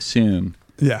necessarily assume.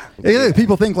 Yeah.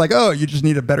 People think like, oh, you just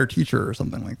need a better teacher or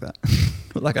something like that,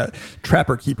 like a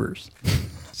Trapper Keepers.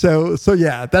 So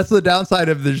yeah, that's the downside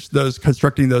of those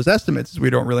constructing those estimates is we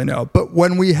don't really know. But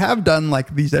when we have done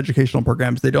like these educational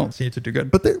programs, they don't seem to do good.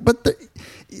 But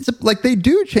it's like they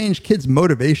do change kids'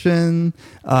 motivation.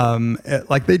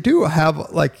 Like they do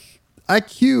have like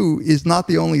IQ is not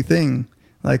the only thing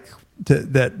like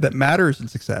that matters in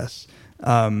success,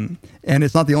 and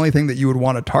it's not the only thing that you would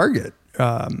want to target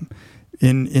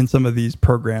in some of these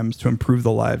programs to improve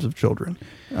the lives of children.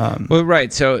 Well,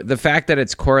 right. So the fact that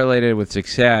it's correlated with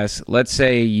success, let's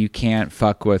say you can't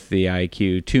fuck with the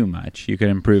IQ too much. You can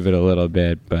improve it a little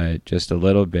bit, but just a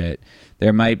little bit.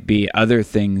 There might be other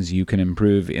things you can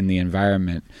improve in the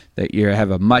environment that you have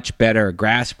a much better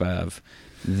grasp of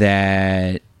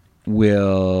that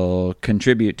will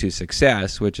contribute to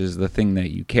success, which is the thing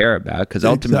that you care about. Because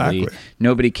ultimately,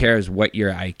 nobody cares what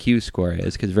your IQ score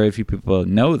is because very few people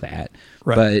know that.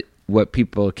 Right. But what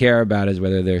people care about is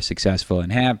whether they're successful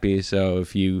and happy. So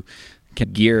if you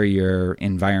can gear your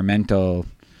environmental,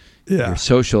 your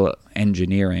social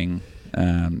engineering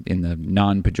in the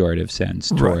non-pejorative sense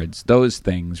towards those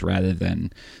things rather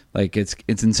than like it's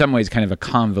in some ways kind of a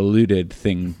convoluted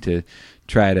thing to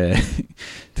try to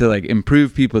like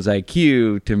improve people's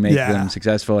IQ to make them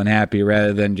successful and happy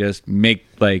rather than just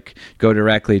go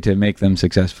directly to make them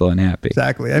successful and happy.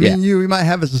 Exactly. I mean, we might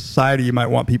have as a society, you might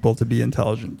want people to be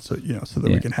intelligent, so so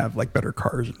that we can have like better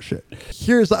cars and shit.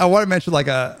 I want to mention like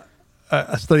a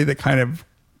study that kind of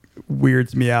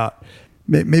weirds me out.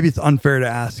 Maybe it's unfair to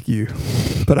ask you,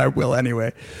 but I will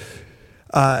anyway.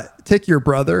 Take your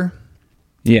brother.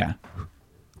 Yeah.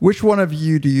 Which one of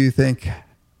you do you think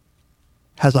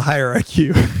has a higher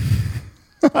IQ?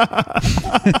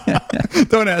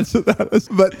 Don't answer that.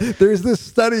 But there's this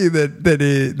study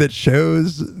that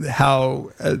shows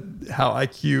how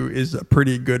IQ is a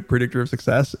pretty good predictor of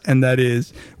success, and that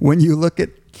is when you look at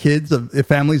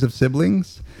families of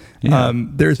siblings.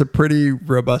 There's a pretty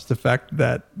robust effect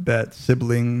that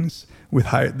siblings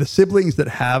the siblings that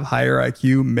have higher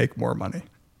IQ make more money.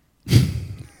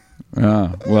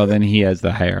 Oh, well, then he has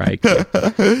the higher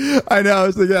IQ. I know. I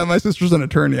was like, my sister's an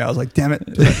attorney. I was like, damn it.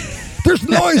 There's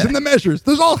noise in the measures.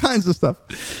 There's all kinds of stuff.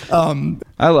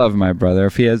 I love my brother.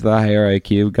 If he has the higher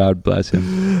IQ, God bless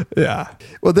him. Yeah.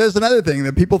 Well, there's another thing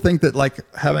that people think that like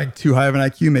having too high of an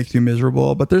IQ makes you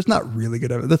miserable, but there's not really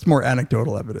good evidence. That's more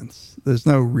anecdotal evidence. There's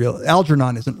no real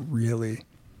Algernon isn't really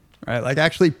right. Like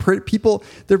actually, people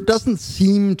there doesn't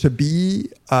seem to be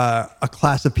a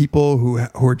class of people who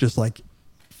are just like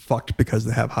fucked because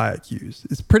they have high IQs.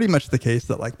 It's pretty much the case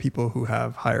that like people who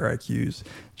have higher IQs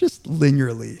just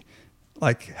linearly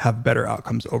like have better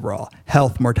outcomes overall.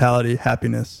 Health, mortality,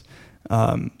 happiness,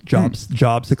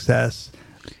 job success,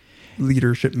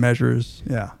 leadership measures.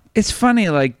 Yeah. It's funny,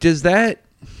 like, does that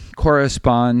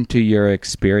correspond to your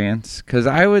experience? Because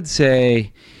I would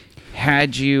say,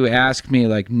 had you asked me,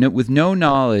 like, with no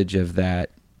knowledge of that,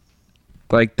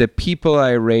 like, the people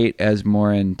I rate as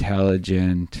more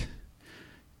intelligent,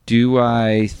 do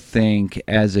I think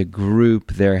as a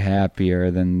group they're happier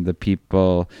than the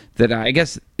people that I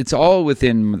guess it's all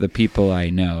within the people I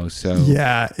know. So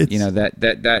yeah, it's,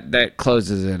 that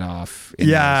closes it off. In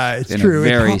a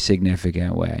very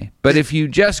significant way. But if you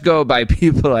just go by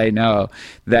people I know,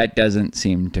 that doesn't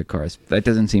seem to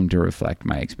reflect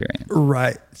my experience.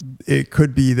 Right. It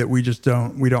could be that we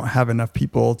don't have enough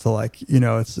people to like,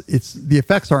 it's the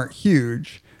effects aren't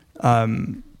huge.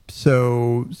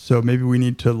 So maybe we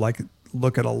need to like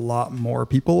look at a lot more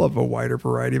people of a wider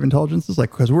variety of intelligences,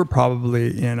 like because we're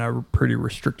probably in a pretty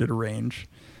restricted range.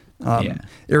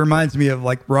 It reminds me of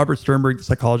like Robert Sternberg, the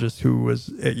psychologist who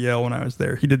was at Yale when I was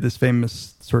there. He did this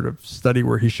famous sort of study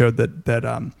where he showed that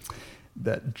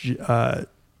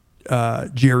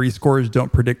GRE scores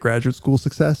don't predict graduate school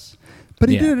success, but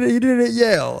he did it at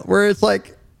Yale, where it's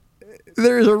like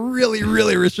there's a really,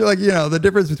 really the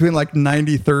difference between like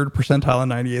 93rd percentile and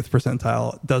 98th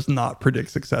percentile does not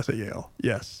predict success at Yale.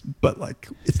 Yes. But like,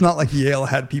 it's not like Yale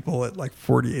had people at like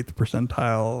 48th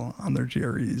percentile on their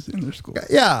GREs in their school.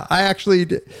 Yeah. I actually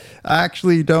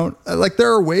don't like, there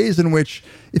are ways in which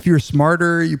if you're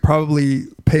smarter, you probably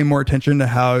pay more attention to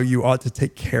how you ought to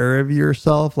take care of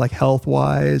yourself, like health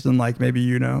wise. And like,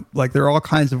 maybe, like there are all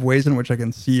kinds of ways in which I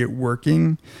can see it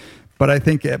working. But I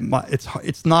think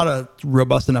it's not a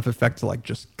robust enough effect to like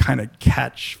just kind of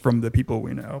catch from the people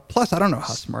we know. Plus, I don't know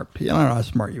how smart you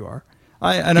are.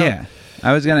 I know. Yeah,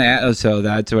 I was gonna ask. So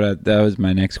that was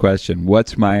my next question.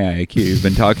 What's my IQ? You've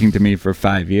been talking to me for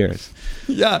 5 years.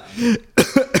 Yeah.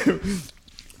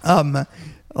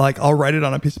 Like I'll write it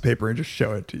on a piece of paper and just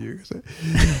show it to you.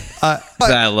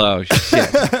 That low shit.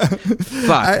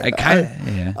 Fuck.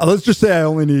 Let's just say I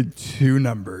only need 2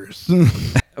 numbers.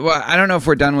 Well, I don't know if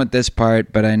we're done with this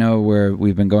part, but I know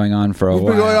we've been going on for a while.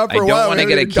 been going on for a I while. don't want to We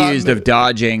get haven't even accused gotten of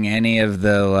dodging any of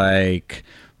the like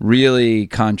really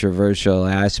controversial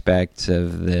aspects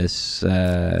of this.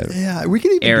 Yeah, we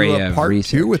could even area do a of part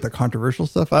research. 2 with the controversial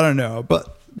stuff. I don't know.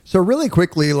 But so really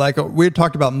quickly, like we had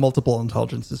talked about multiple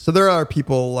intelligences. So there are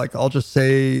people, like I'll just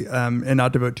say, and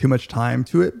not devote too much time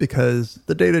to it because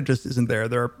the data just isn't there.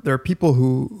 There are people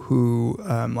who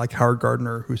like Howard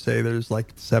Gardner, who say there's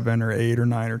like 7 or 8 or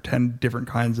 9 or 10 different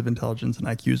kinds of intelligence, and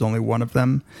IQ is only one of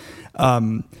them.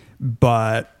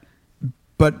 But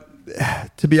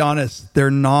to be honest, they're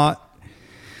not.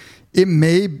 It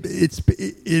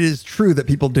is true that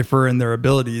people differ in their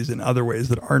abilities in other ways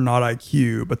that are not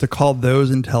IQ, but to call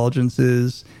those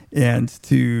intelligences and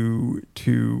to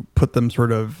put them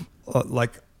sort of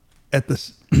like at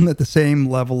the same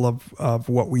level of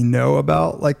what we know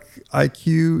about like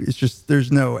IQ is just, there's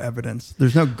no evidence.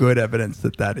 There's no good evidence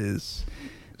that is.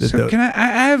 So can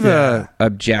I have a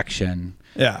objection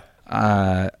Yeah.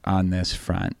 on this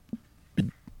front.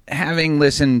 Having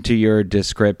listened to your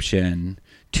description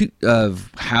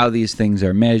of how these things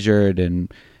are measured,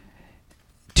 and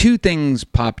 2 things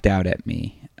popped out at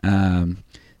me.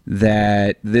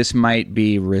 That this might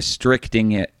be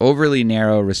restricting it, overly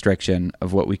narrow restriction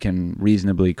of what we can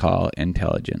reasonably call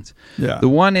intelligence. Yeah. The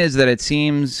one is that it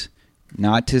seems,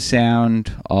 not to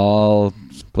sound all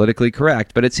politically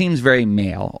correct, but it seems very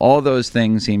male. All those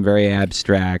things seem very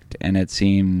abstract, and it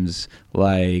seems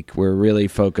like we're really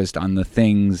focused on the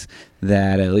things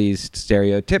that at least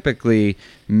stereotypically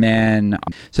men.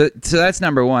 So that's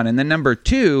number one. And then number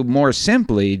 2, more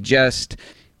simply, just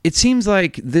it seems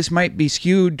like this might be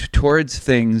skewed towards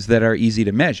things that are easy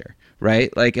to measure,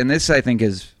 right? Like, and this I think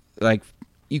is like,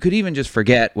 you could even just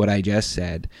forget what I just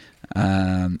said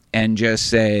and just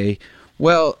say,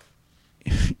 well,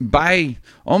 by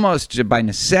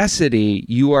necessity,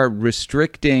 you are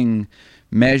restricting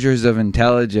measures of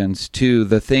intelligence to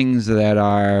the things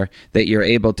that you're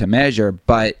able to measure,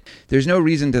 but there's no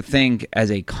reason to think as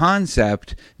a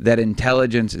concept that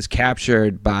intelligence is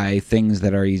captured by things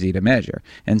that are easy to measure.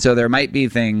 And so there might be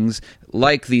things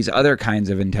like these other kinds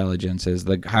of intelligences,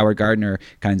 like Howard Gardner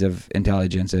kinds of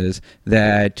intelligences,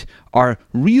 that are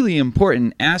really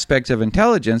important aspects of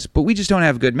intelligence, but we just don't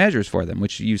have good measures for them,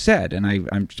 which you said, and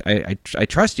I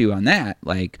trust you on that.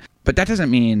 Like, but that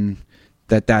doesn't mean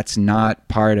that that's not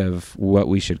part of what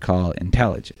we should call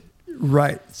intelligent.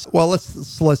 Right. Well,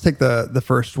 let's take the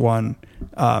first one,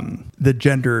 the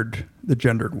gendered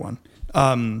one.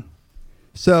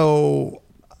 So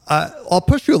I'll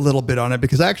push you a little bit on it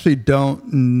because I actually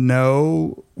don't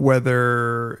know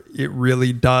whether it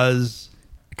really does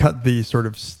cut the sort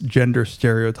of gender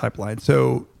stereotype line.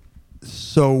 So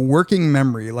working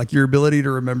memory, like your ability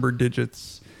to remember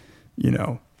digits,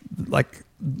 like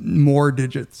more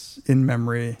digits in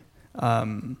memory,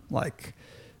 like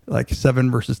 7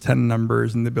 versus 10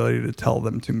 numbers, and the ability to tell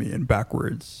them to me in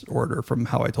backwards order from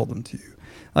how I told them to you.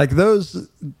 Like those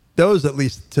at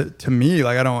least to me,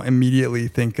 like I don't immediately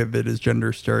think of it as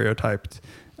gender stereotyped,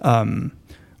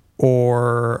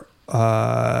 or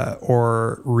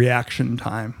reaction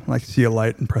time, like see a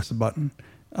light and press a button.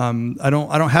 I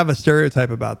don't have a stereotype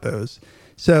about those.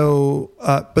 So,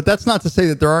 but that's not to say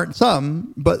that there aren't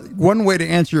some, but one way to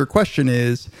answer your question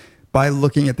is by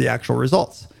looking at the actual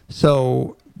results.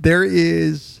 So there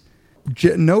is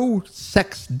no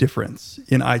sex difference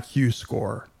in IQ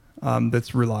score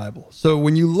that's reliable. So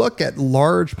when you look at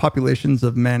large populations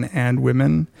of men and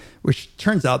women, which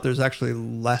turns out there's actually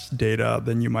less data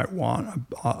than you might want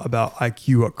about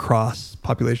IQ across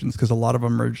populations, because a lot of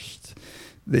them are just,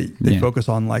 they focus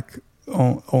on like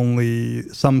only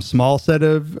some small set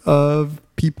of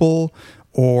people,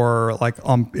 or like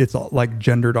it's like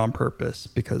gendered on purpose,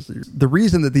 because the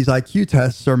reason that these IQ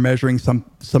tests are measuring some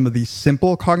of these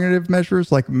simple cognitive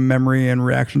measures like memory and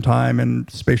reaction time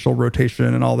and spatial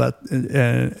rotation and all that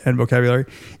and vocabulary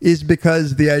is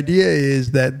because the idea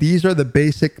is that these are the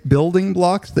basic building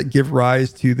blocks that give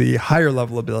rise to the higher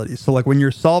level abilities. So like when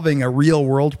you're solving a real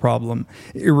world problem,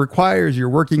 it requires your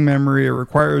working memory, it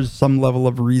requires some level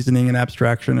of reasoning and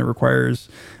abstraction, it requires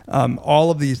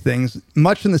all of these things,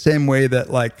 much in the same way that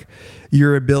like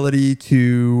your ability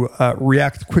to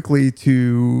react quickly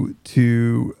to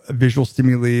visual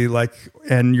stimuli, like,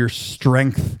 and your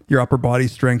strength, your upper body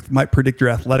strength might predict your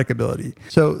athletic ability.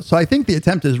 So I think the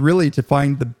attempt is really to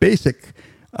find the basic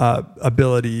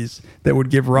abilities that would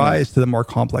give rise to the more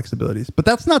complex abilities. But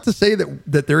that's not to say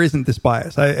that there isn't this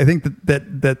bias. I think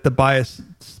that the bias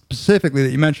specifically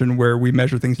that you mentioned, where we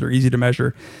measure things that are easy to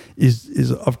measure,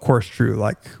 is of course true.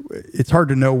 Like, it's hard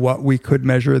to know what we could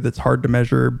measure that's hard to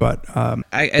measure, but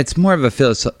it's more of a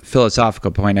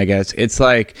philosophical point, I guess. It's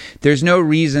like there's no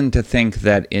reason to think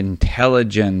that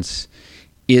intelligence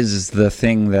is the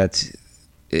thing that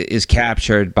is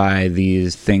captured by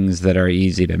these things that are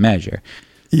easy to measure.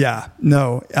 Yeah,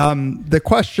 no. The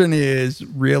question is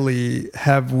really,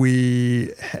 have we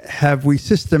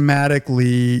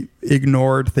systematically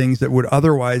ignored things that would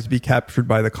otherwise be captured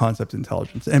by the concept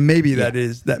intelligence? And maybe that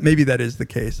is the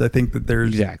case. I think that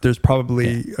there's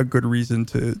probably a good reason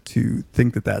to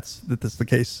think that that's the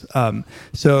case.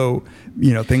 So,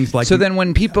 things like, so then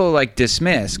when people like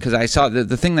dismiss, because I saw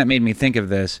the thing that made me think of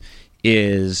this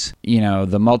is,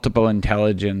 the multiple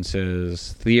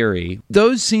intelligences theory.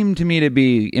 Those seem to me to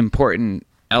be important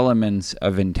elements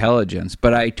of intelligence,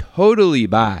 but I totally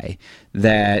buy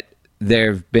that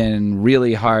they've been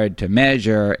really hard to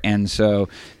measure, and so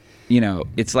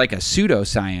it's like a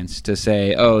pseudoscience to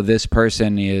say, oh, this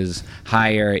person is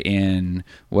higher in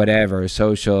whatever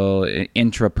social,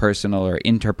 intrapersonal or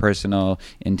interpersonal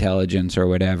intelligence or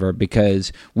whatever,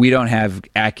 because we don't have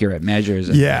accurate measures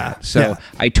of that. So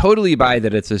I totally buy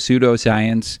that it's a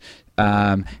pseudoscience,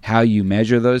 how you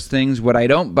measure those things. What I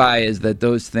don't buy is that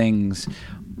those things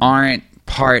aren't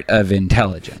part of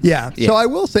intelligence. Yeah. So I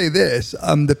will say this,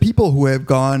 the people who have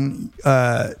gone,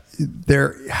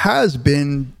 there has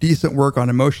been decent work on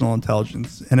emotional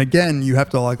intelligence. And again, you have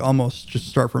to almost just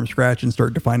start from scratch and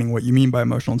start defining what you mean by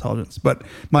emotional intelligence. But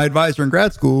my advisor in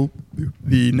grad school,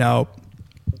 the now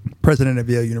president of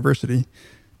Yale University,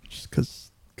 just because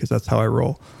that's how I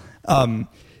roll,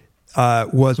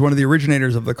 was one of the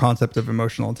originators of the concept of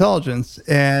emotional intelligence.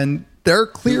 And there are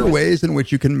clear ways in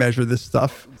which you can measure this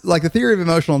stuff. Like the theory of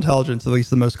emotional intelligence, at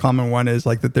least the most common one, is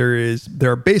like that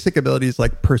there are basic abilities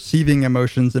like perceiving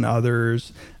emotions in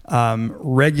others,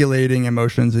 regulating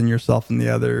emotions in yourself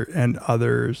and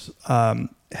others,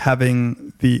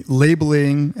 having the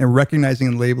labeling and recognizing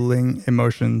and labeling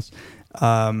emotions.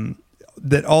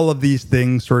 That all of these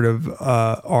things sort of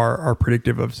are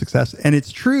predictive of success. And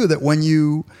it's true that when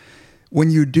you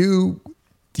do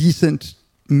decent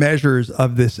measures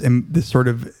of this sort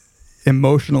of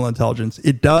emotional intelligence,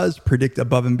 it does predict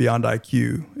above and beyond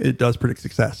IQ. It does predict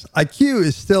success. IQ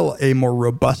is still a more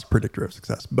robust predictor of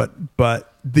success, but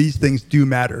these things do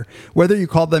matter. Whether you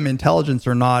call them intelligence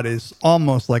or not is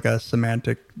almost like a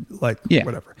semantic,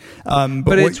 whatever.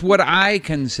 But it's what I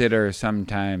consider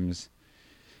sometimes.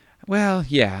 Well,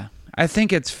 yeah. I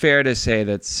think it's fair to say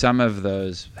that some of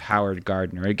those, Howard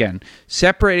Gardner, again,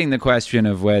 separating the question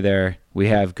of whether we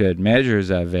have good measures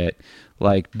of it,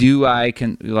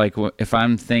 if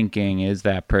I'm thinking, is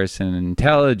that person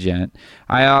intelligent,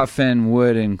 I often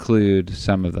would include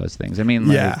some of those things. I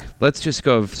mean, let's just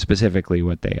go specifically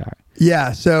what they are.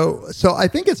 Yeah, so I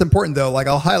think it's important though,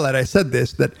 I'll highlight, I said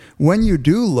this, that when you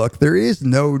do look, there's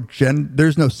no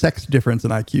sex difference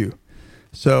in IQ.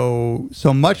 So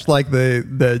much like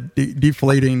the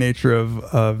deflating nature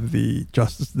of the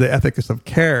ethics of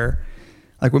care,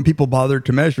 like when people bothered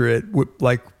to measure it,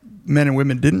 men and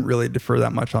women didn't really differ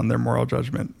that much on their moral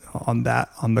judgment on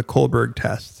the Kohlberg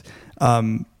test.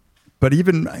 But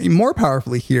even more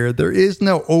powerfully here, there is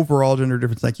no overall gender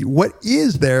difference in IQ. What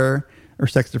is there, or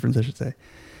sex difference, I should say?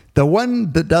 The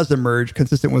one that does emerge,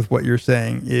 consistent with what you're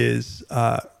saying, is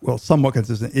somewhat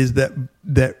consistent, is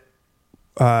that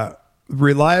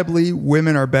reliably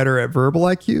women are better at verbal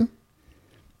IQ,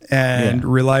 and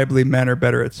reliably men are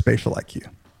better at spatial IQ.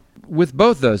 With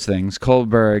both those things,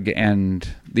 Kohlberg and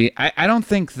I don't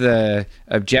think the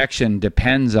objection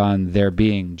depends on there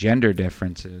being gender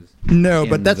differences. No,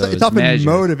 but it's often measures.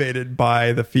 Motivated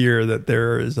by the fear that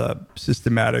there is a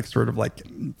systematic sort of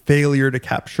failure to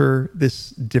capture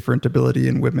this different ability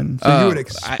in women. So you would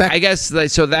expect. I guess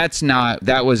so.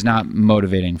 That was not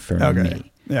motivating for me.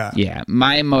 Yeah.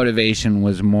 My motivation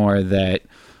was more that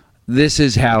this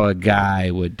is how a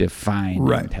guy would define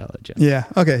intelligence. Yeah.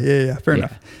 Okay. Yeah. Fair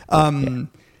enough.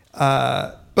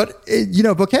 But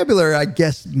vocabulary, I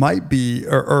guess, might be,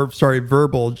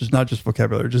 verbal, just not just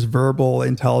vocabulary, just verbal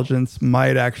intelligence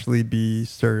might actually be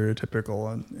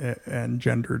stereotypical and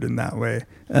gendered in that way.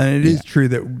 And it is true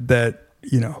that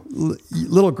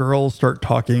little girls start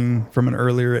talking from an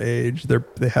earlier age.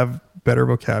 They have better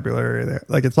vocabulary.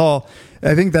 It's all.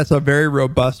 I think that's a very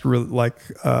robust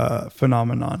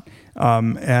phenomenon.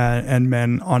 And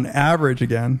men on average,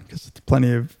 again, because there's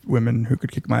plenty of women who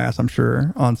could kick my ass, I'm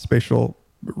sure, on spatial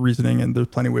reasoning, and there's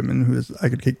plenty of women I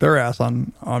could kick their ass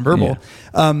on verbal.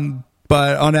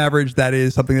 But on average, that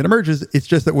is something that emerges. It's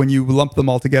just that when you lump them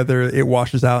all together, it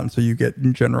washes out, and so you get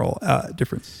in general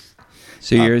difference.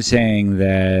 So you're saying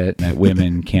that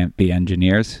women can't be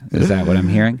engineers? Is that what I'm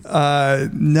hearing? No,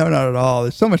 not at all.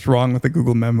 There's so much wrong with the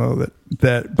Google memo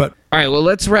but All right, well,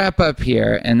 let's wrap up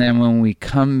here. And then when we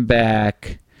come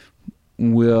back,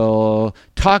 we'll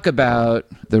talk about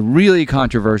the really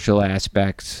controversial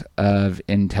aspects of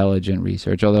intelligent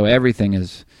research, although everything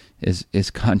is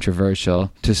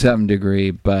controversial to some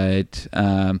degree, but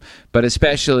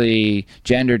especially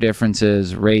gender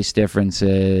differences, race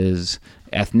differences,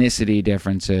 ethnicity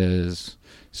differences,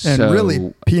 and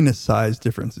really penis size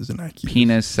differences in IQ.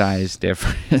 Penis size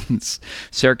difference.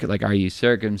 Like, are you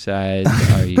circumcised?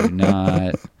 Are you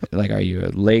not? Like, are you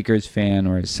a Lakers fan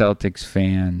or a Celtics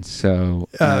fan? So,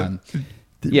 right.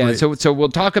 So we'll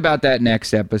talk about that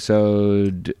next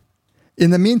episode.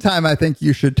 In the meantime, I think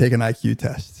you should take an IQ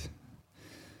test.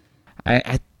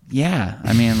 I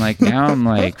mean, like, now I'm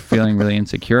like feeling really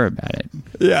insecure about it.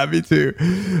 Yeah, me too.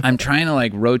 I'm trying to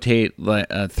like rotate like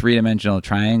a 3-dimensional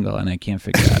triangle, and I can't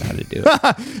figure out how to do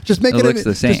it. Just make it looks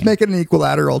the same. Just make it an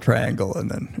equilateral triangle, and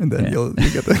then you'll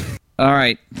get the. All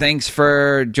right. Thanks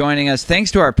for joining us.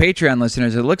 Thanks to our Patreon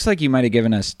listeners. It looks like you might have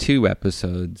given us 2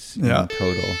 episodes in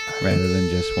total rather than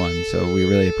just 1. So we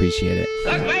really appreciate it.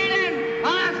 The Gleaning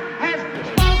Boss has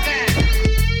spoken.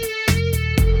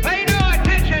 Pay no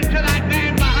attention to that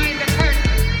man behind the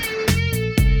curtain.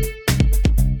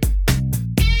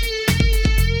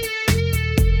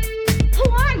 Who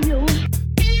are you?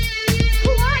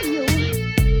 Who are you?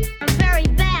 A very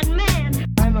bad man.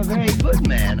 I'm a very good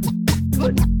man.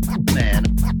 Good man.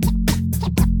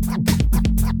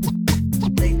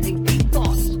 They think deep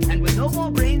thoughts, and with no more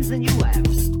brains than you have.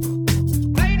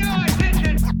 Pay no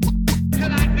attention to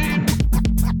that man.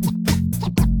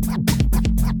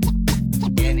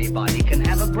 Anybody can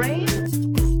have a brain.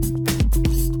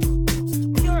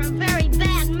 You're a very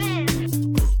bad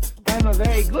man. I'm a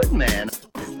very good man.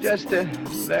 Just a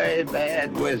very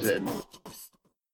bad wizard.